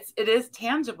 So it is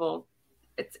tangible.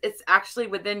 It's actually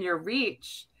within your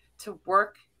reach to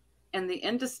work in the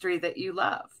industry that you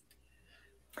love.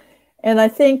 And I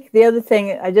think the other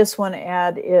thing I just want to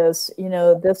add is,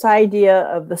 this idea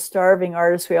of the starving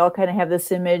artist, we all kind of have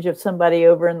this image of somebody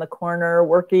over in the corner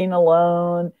working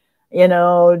alone,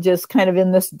 just kind of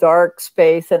in this dark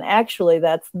space. And actually,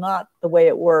 that's not the way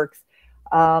it works.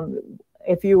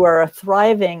 If you are a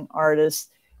thriving artist,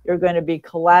 you're going to be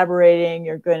collaborating,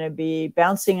 you're going to be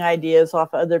bouncing ideas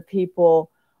off other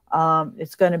people.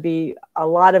 It's going to be a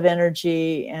lot of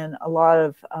energy and a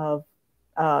lot of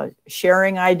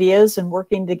sharing ideas and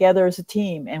working together as a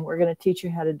team. And we're going to teach you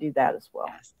how to do that as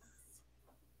well.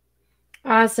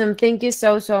 Awesome. Thank you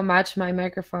so, so much. My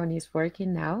microphone is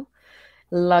working now,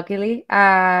 luckily.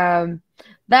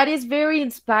 That is very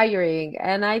inspiring.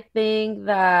 And I think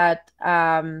that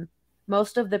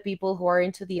most of the people who are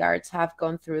into the arts have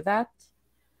gone through that.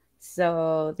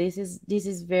 So this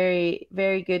is very,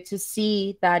 very good to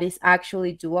see that is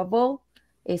actually doable.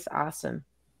 It's awesome.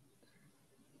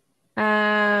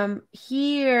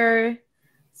 Here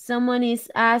someone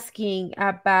is asking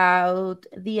about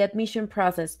the admission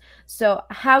process. So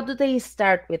how do they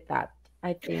start with that,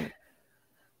 I think?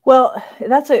 Well,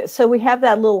 so we have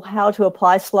that little how to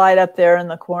apply slide up there in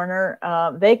the corner.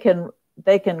 They can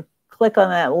click on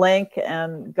that link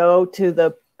and go to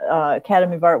the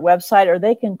Academy of Art website, or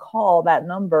they can call that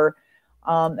number.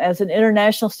 As an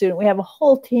international student, we have a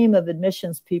whole team of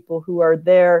admissions people who are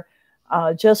there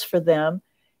just for them.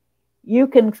 You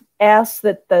can ask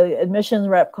that the admissions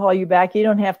rep call you back. You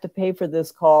don't have to pay for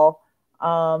this call.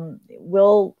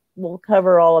 We'll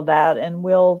cover all of that, and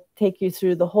we'll take you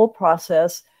through the whole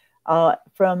process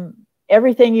from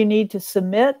everything you need to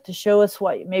submit to show us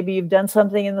what maybe you've done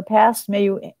something in the past,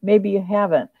 maybe you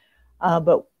haven't.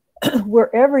 But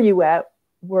wherever you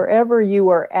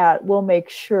are at, we'll make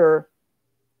sure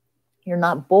you're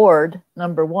not bored,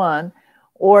 number one,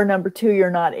 or number two, you're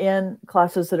not in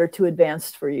classes that are too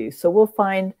advanced for you. So we'll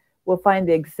find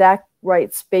the exact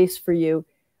right space for you.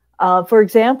 For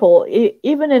example,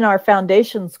 even in our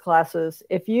foundations classes,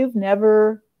 if you've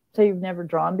never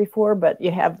drawn before, but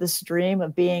you have this dream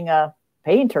of being a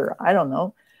painter, I don't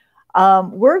know,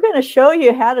 we're going to show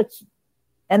you how to,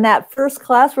 in that first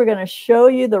class, we're going to show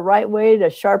you the right way to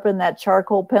sharpen that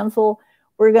charcoal pencil.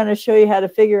 We're going to show you how to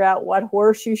figure out what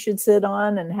horse you should sit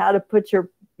on and how to put your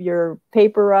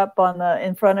paper up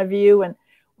in front of you. And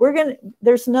we'll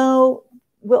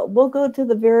go to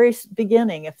the very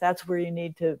beginning if that's where you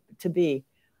need to be.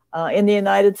 In the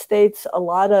United States, a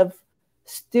lot of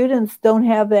students don't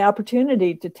have the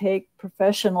opportunity to take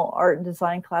professional art and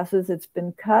design classes. It's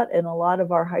been cut in a lot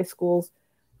of our high schools,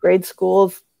 grade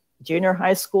schools, junior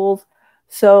high schools.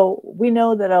 So we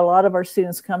know that a lot of our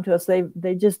students come to us,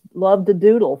 they just love to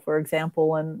doodle, for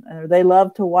example, and they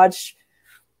love to watch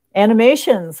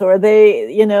animations, or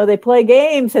they play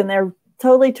games and they're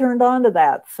totally turned on to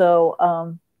that.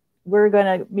 So we're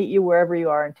going to meet you wherever you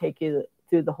are and take you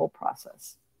through the whole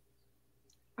process.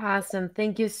 Awesome.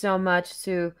 Thank you so much,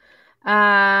 Sue.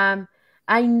 I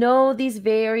know this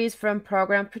varies from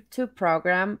program to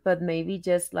program, but maybe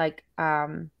just like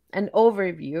an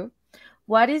overview.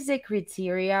 What is the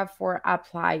criteria for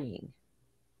applying?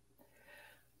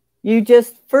 You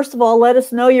just, first of all, let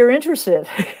us know you're interested.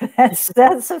 that's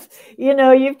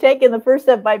you've taken the first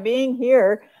step by being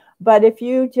here. But if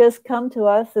you just come to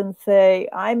us and say,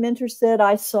 I'm interested,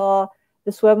 I saw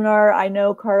this webinar, I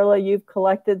know, Carla, you've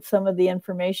collected some of the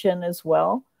information as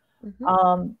well.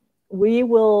 Mm-hmm. We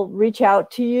will reach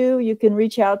out to you. You can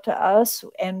reach out to us.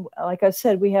 And like I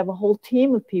said, we have a whole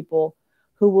team of people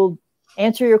who will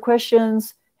answer your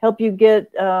questions, help you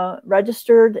get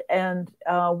registered. And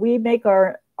we make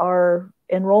our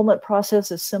enrollment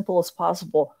process as simple as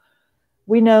possible.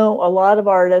 We know a lot of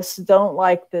artists don't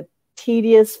like the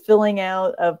tedious filling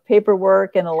out of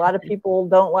paperwork, and a lot of people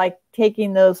don't like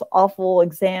taking those awful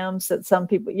exams that some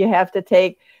people you have to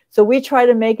take. So we try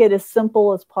to make it as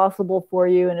simple as possible for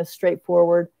you and as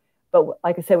straightforward. But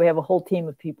like I said, we have a whole team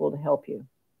of people to help you.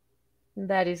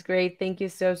 That is great. Thank you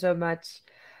so much.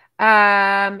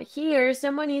 Here,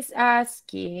 someone is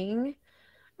asking,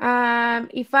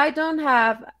 if I don't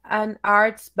have an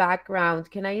arts background,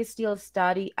 can I still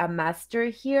study a master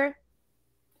here?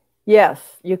 Yes,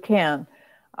 you can.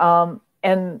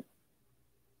 And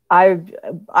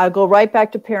I go right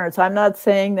back to parents. I'm not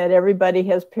saying that everybody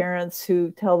has parents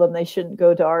who tell them they shouldn't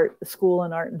go to art school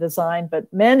in art and design, but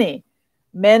many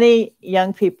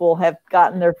young people have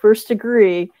gotten their first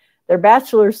degree, their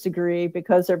bachelor's degree,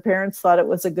 because their parents thought it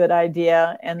was a good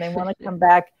idea, and they want to come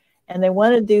back and they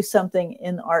want to do something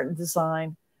in art and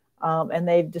design. And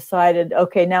they've decided,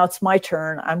 okay, now it's my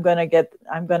turn. I'm going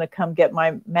to come get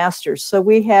my master's. So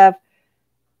we have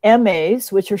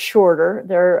MAs, which are shorter.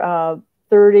 They're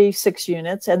 36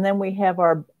 units. And then we have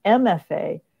our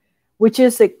MFA, which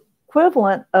is the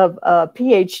equivalent of a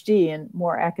PhD in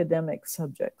more academic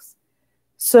subjects.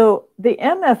 So the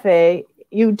MFA,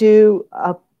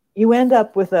 you end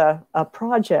up with a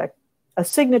project, a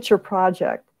signature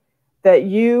project that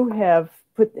you have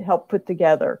helped put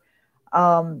together.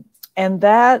 And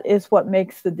that is what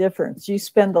makes the difference. You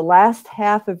spend the last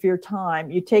half of your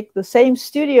time, you take the same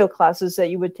studio classes that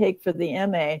you would take for the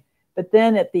MA, but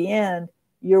then at the end,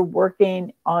 you're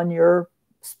working on your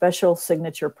special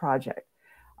signature project.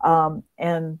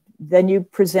 And then you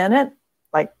present it,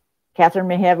 like Catherine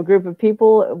may have a group of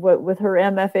people with her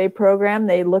MFA program.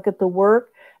 They look at the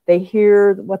work, they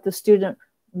hear what the student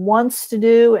wants to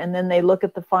do, and then they look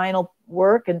at the final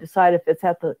work and decide if it's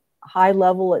at the high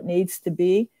level it needs to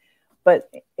be.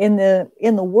 But in the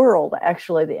world,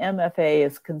 actually, the MFA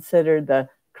is considered the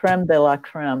creme de la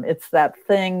creme. It's that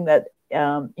thing that,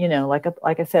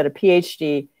 like I said, a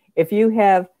PhD. If you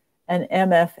have an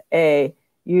MFA,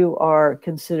 you are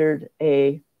considered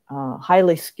a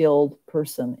highly skilled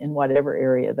person in whatever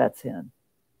area that's in.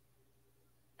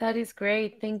 That is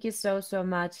great. Thank you so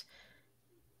much.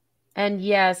 And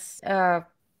yes, I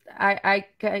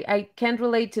can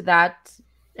relate to that.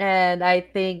 And I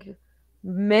think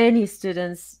many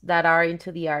students that are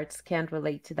into the arts can't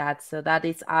relate to that. So that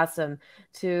is awesome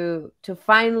to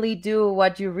finally do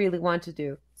what you really want to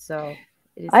do. So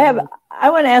I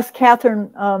want to ask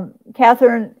Catherine,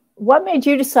 Catherine, what made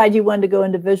you decide you wanted to go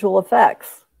into visual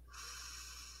effects?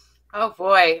 Oh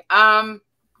boy.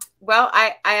 Well,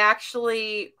 I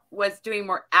actually was doing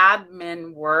more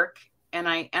admin work, and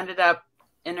I ended up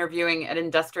interviewing at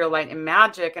Industrial Light and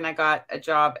Magic, and I got a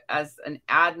job as an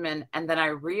admin. And then I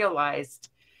realized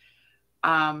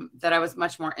that I was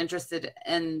much more interested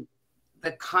in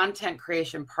the content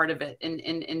creation part of it,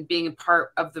 in being a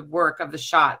part of the work of the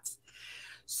shots.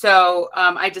 So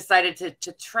I decided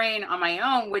to train on my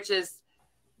own, which is,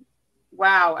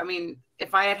 wow. I mean,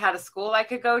 if I had had a school I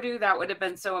could go to, that would have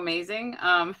been so amazing.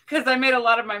 Because I made a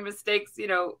lot of my mistakes, you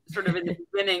know, sort of in the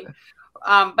beginning.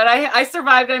 But I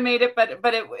survived. I made it, but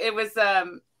it was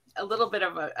a little bit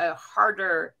of a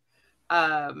harder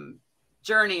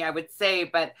journey, I would say.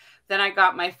 But then I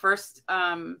got my first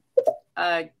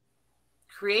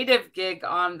creative gig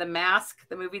on The Mask,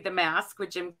 the movie The Mask, with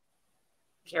Jim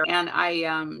Carrey. And I,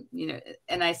 you know,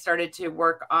 and I started to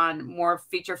work on more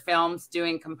feature films,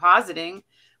 doing compositing,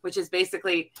 which is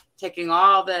basically taking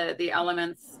all the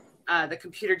elements, the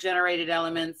computer generated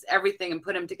elements, everything, and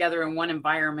put them together in one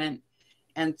environment.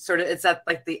 And sort of, it's at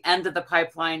like the end of the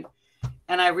pipeline.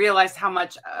 And I realized how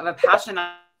much of a passion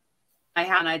I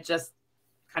had, and I just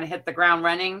kind of hit the ground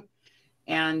running.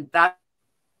 And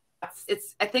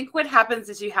it's, I think what happens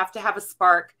is you have to have a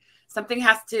spark. Something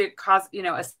has to cause, you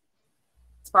know, a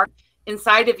spark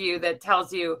inside of you that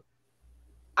tells you,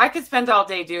 I could spend all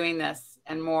day doing this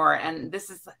and more. And this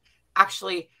is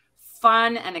actually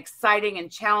fun and exciting and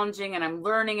challenging, and I'm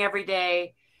learning every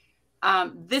day.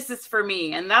 This is for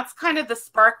me. And that's kind of the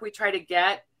spark we try to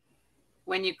get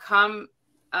when you come,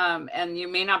 and you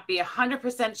may not be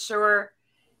 100% sure.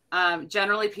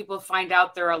 Generally, people find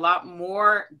out there are a lot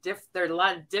more, there are a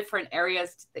lot of different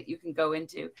areas that you can go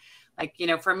into. Like, you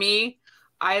know, for me,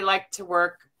 I like to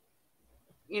work,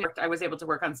 you know, I was able to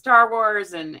work on Star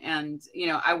Wars, and, you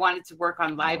know, I wanted to work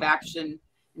on live action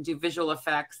and do visual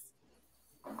effects.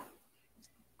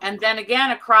 And then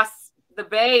again, across the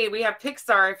bay, we have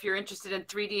Pixar. If you're interested in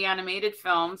 3D animated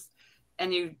films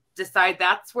and you decide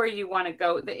that's where you want to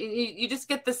go, you just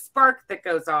get the spark that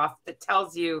goes off that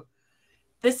tells you,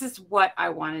 this is what I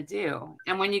want to do.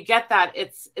 And when you get that,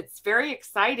 it's very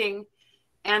exciting.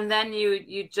 And then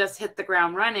you just hit the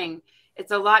ground running.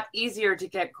 It's a lot easier to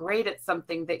get great at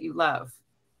something that you love.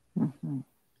 Mm-hmm.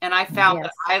 And I found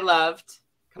that I loved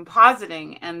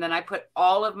compositing, and then I put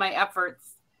all of my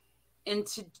efforts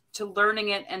into learning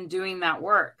it and doing that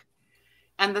work.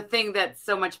 And the thing that's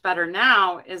so much better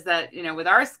now is that, you know, with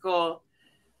our school,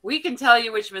 we can tell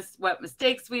you what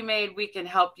mistakes we made. We can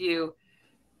help you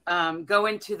go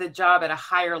into the job at a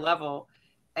higher level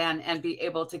and be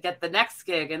able to get the next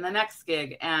gig and the next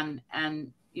gig. And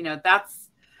you know, that's,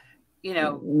 you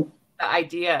know, the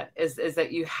idea is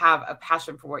that you have a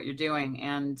passion for what you're doing.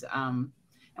 And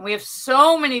we have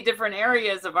so many different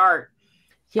areas of art.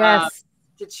 Yes.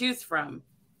 To choose from.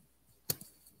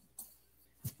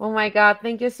 Oh my God.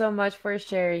 Thank you so much for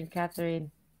sharing,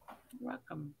 Catherine. You're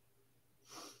welcome.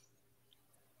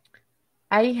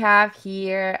 I have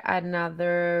here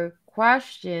another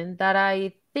question that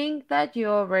I think that you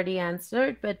already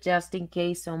answered, but just in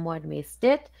case someone missed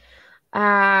it.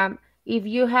 If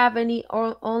you have any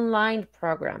online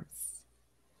programs.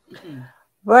 Mm-hmm.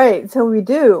 Right, so we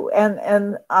do,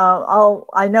 and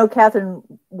I know Catherine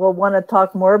will want to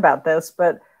talk more about this,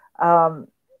 but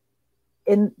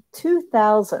in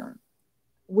 2000,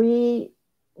 we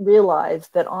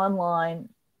realized that online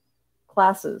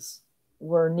classes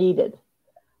were needed.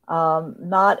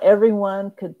 Not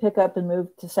everyone could pick up and move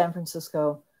to San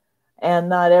Francisco, and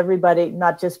not everybody,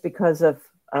 not just because of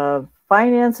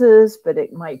finances, but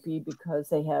it might be because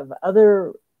they have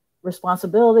other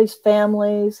responsibilities,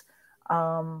 families.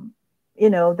 You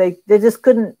know, they just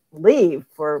couldn't leave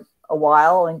for a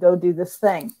while and go do this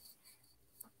thing.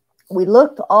 We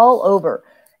looked all over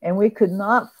and we could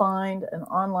not find an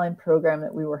online program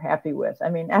that we were happy with. I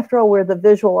mean, after all, we're the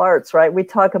visual arts, right? We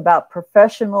talk about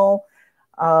professional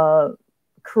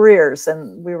careers,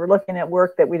 and we were looking at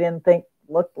work that we didn't think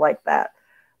looked like that.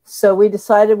 So we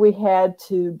decided we had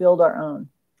to build our own.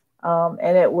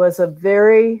 And it was a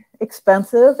very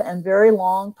expensive and very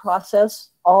long process.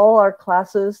 All our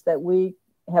classes that we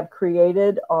have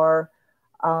created are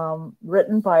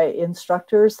written by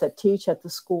instructors that teach at the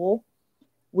school.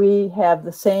 We have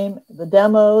the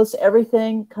demos,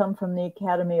 everything come from the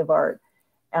Academy of Art.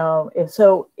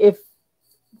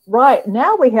 Right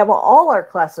now we have all our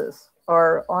classes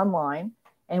are online,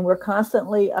 and we're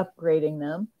constantly upgrading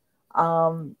them.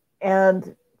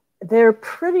 And they're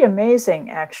pretty amazing,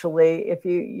 actually. If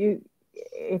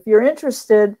you're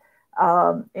interested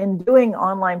in doing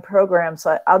online programs,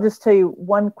 I'll just tell you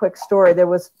one quick story. There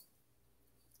was,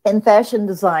 in fashion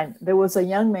design, there was a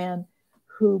young man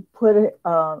who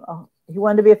he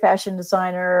wanted to be a fashion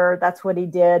designer. That's what he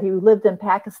did. He lived in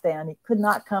Pakistan. He could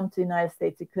not come to the United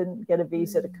States. He couldn't get a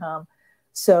visa to come.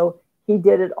 So he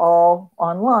did it all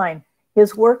online.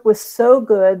 His work was so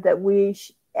good that we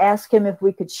asked him if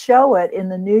we could show it in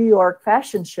the New York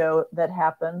fashion show that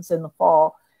happens in the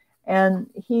fall. And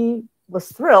he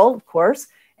was thrilled, of course,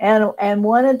 and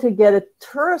wanted to get a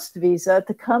tourist visa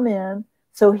to come in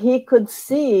so he could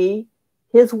see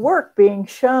his work being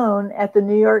shown at the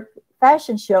New York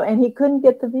fashion show, and he couldn't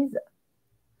get the visa.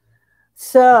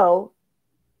 So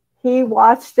he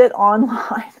watched it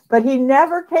online, but he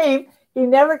never came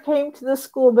to the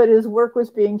school, but his work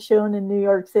was being shown in New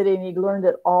York City, and he learned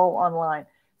it all online.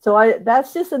 So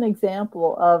that's just an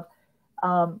example of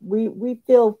we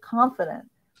feel confident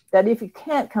that if you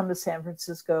can't come to San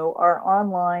Francisco, our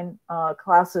online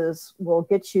classes will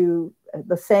get you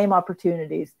the same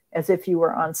opportunities as if you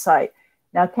were on site.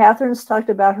 Now, Catherine's talked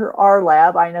about her R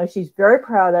Lab. I know she's very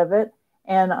proud of it.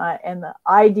 And the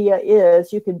idea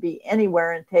is you can be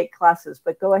anywhere and take classes.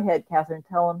 But go ahead, Catherine,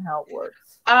 tell them how it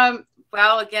works.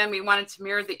 Well, again, we wanted to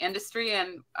mirror the industry.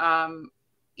 And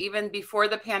even before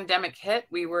the pandemic hit,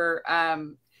 we were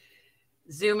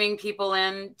Zooming people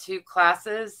into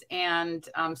classes. And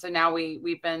so now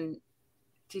we've been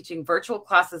teaching virtual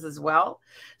classes as well.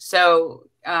 So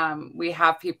we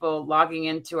have people logging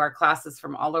into our classes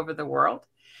from all over the world.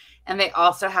 And they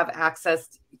also have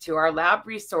access to our lab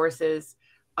resources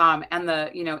and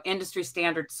the industry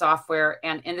standard software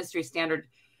and industry standard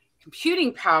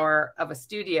computing power of a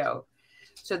studio.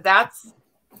 So that's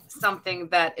something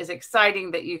that is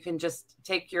exciting, that you can just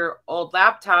take your old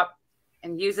laptop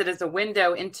and use it as a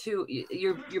window into,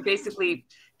 you're basically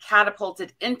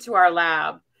catapulted into our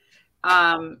lab,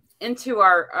 into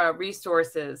our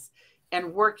resources,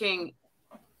 and working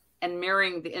and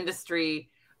mirroring the industry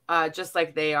just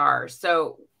like they are.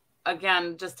 So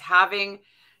again, just having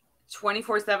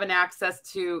 24/7 access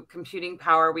to computing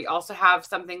power. We also have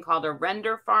something called a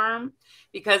render farm,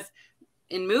 because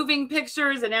in moving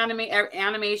pictures and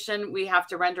animation, we have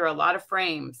to render a lot of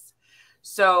frames.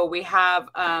 So we have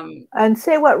and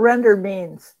say what render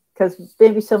means, because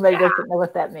maybe somebody doesn't know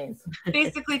what that means.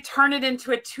 Basically turn it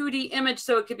into a 2D image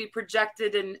so it could be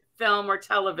projected in film or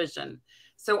television.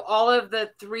 So all of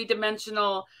the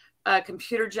three-dimensional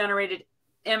computer generated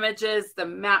images, the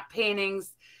map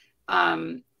paintings,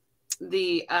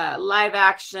 the live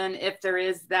action, if there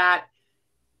is that,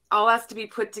 all has to be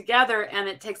put together, and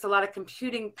it takes a lot of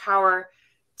computing power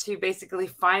to basically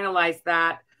finalize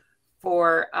that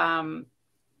for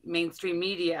mainstream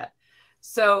media.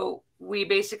 So we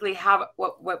basically have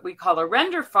what we call a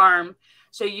render farm,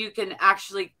 so you can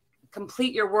actually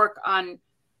complete your work on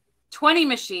 20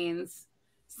 machines,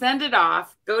 send it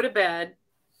off, go to bed,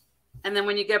 and then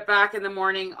when you get back in the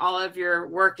morning, all of your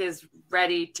work is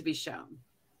ready to be shown.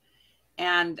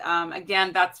 And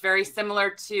again, that's very similar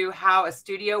to how a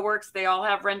studio works. They all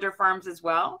have render farms as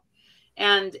well.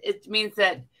 And it means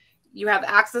that you have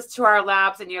access to our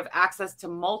labs and you have access to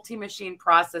multi-machine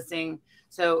processing.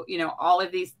 So, all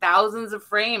of these thousands of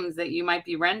frames that you might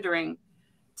be rendering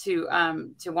to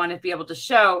want to be able to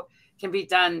show can be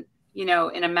done,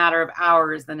 in a matter of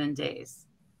hours than in days,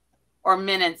 or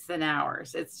minutes than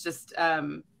hours. It's just,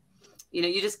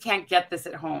 you just can't get this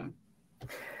at home.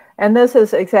 And this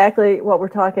is exactly what we're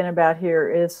talking about here.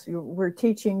 Is we're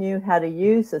teaching you how to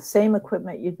use the same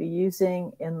equipment you'd be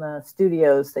using in the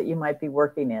studios that you might be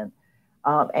working in.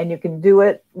 And you can do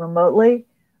it remotely.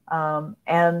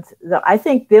 I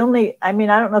think I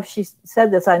don't know if she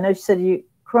said this. I know she said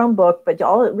Chromebook, but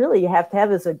all it really you have to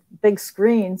have is a big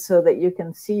screen so that you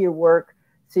can see your work,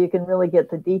 so you can really get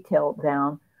the detail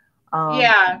down.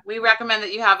 Yeah, we recommend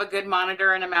that you have a good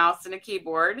monitor and a mouse and a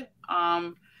keyboard.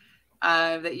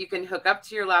 That you can hook up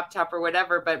to your laptop or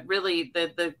whatever, but really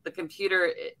the computer,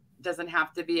 it doesn't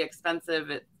have to be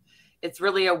expensive. It's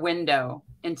really a window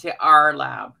into our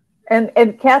lab.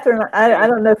 And Catherine, I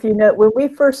don't know if you know, when we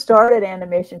first started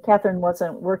animation, Catherine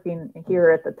wasn't working here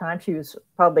at the time. She was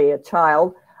probably a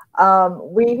child.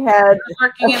 We had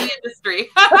working in the industry.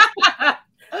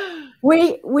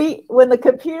 When the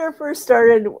computer first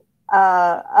started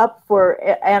up for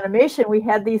animation, we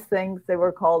had these things that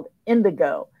were called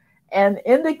Indigo. And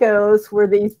Indigos were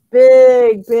these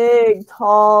big,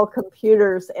 tall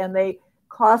computers, and they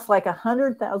cost like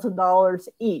 $100,000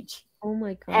 each. Oh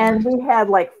my God. And we had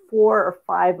like 4 or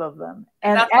 5 of them.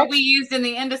 And that's what we used in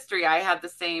the industry. I had the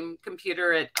same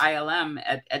computer at ILM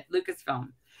at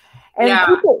Lucasfilm. And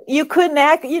people, you couldn't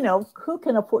who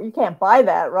can afford, you can't buy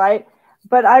that, right?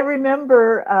 But I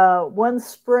remember one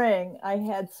spring, I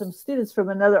had some students from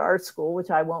another art school,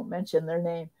 which I won't mention their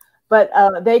name. But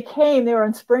they were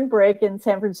on spring break in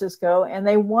San Francisco, and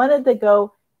they wanted to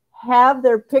go have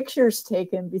their pictures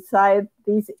taken beside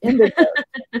these Indigos.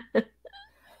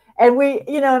 And we,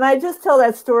 and I just tell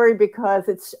that story because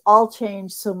it's all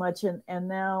changed so much, and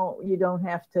now you don't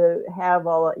have to have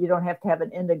you don't have to have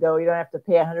an indigo, you don't have to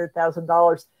pay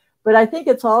 $100,000. But I think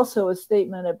it's also a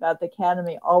statement about the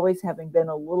academy always having been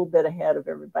a little bit ahead of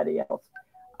everybody else,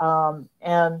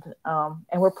 and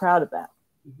we're proud of that.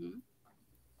 Mm-hmm.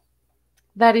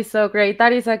 That is so great.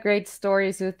 That is a great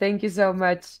story, Sue. Thank you so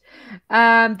much.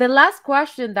 The last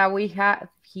question that we have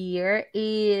here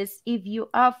is if you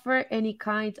offer any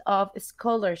kind of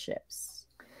scholarships.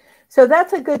 So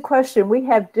that's a good question. We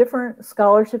have different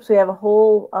scholarships. We have a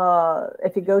whole,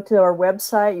 if you go to our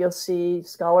website, you'll see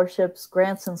scholarships,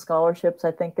 grants and scholarships,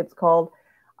 I think it's called.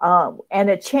 And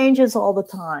it changes all the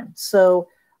time. So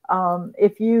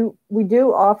we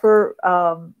do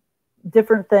offer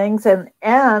different things.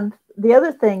 And the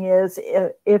other thing is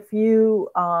if you,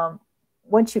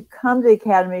 once you come to the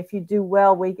academy, if you do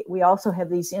well, we also have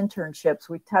these internships.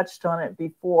 We touched on it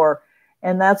before.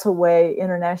 And that's a way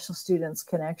international students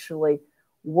can actually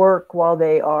work while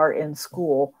they are in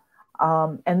school.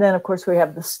 And then, of course, we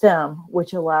have the STEM,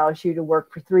 which allows you to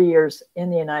work for 3 years in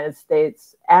the United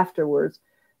States afterwards.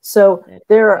 So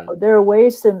there are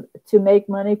ways to make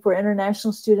money for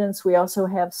international students. We also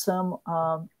have some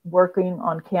working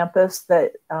on campus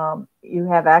that you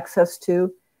have access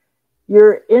to.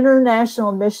 Your international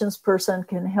admissions person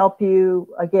can help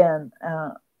you, again,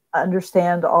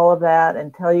 understand all of that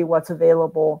and tell you what's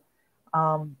available,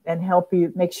 and help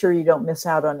you make sure you don't miss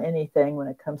out on anything when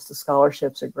it comes to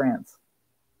scholarships or grants.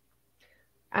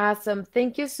 Awesome.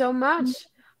 Thank you so much.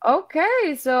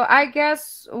 Okay, so I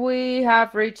guess we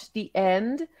have reached the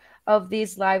end of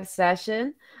this live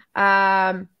session.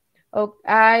 I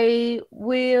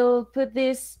will put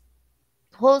this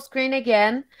whole screen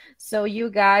again so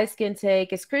you guys can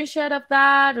take a screenshot of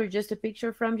that or just a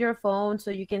picture from your phone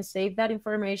so you can save that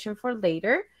information for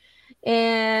later.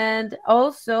 And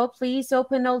also please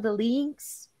open all the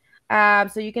links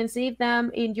so you can save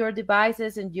them in your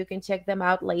devices and you can check them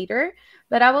out later.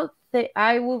 But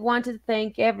I would want to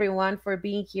thank everyone for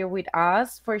being here with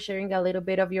us, for sharing a little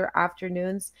bit of your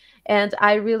afternoons. And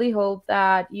I really hope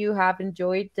that you have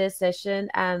enjoyed this session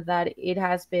and that it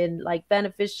has been like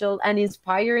beneficial and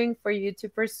inspiring for you to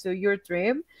pursue your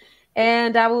dream.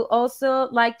 And I would also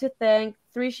like to thank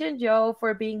Trish and Joe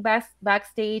for being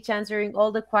backstage answering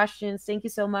all the questions. Thank you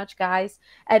so much, guys.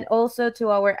 And also to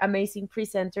our amazing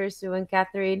presenters, Sue and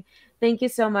Catherine. Thank you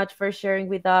so much for sharing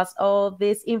with us all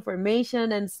this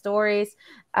information and stories.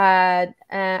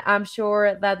 I'm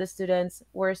sure that the students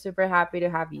were super happy to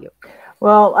have you.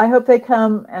 Well, I hope they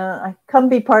come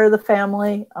be part of the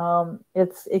family.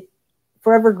 It's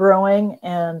forever growing,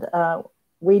 and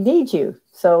we need you.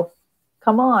 So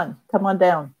come on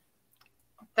down.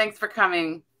 Thanks for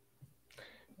coming.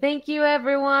 Thank you,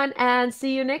 everyone, and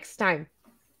see you next time.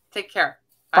 Take care.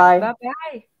 Bye.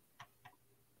 Bye-bye.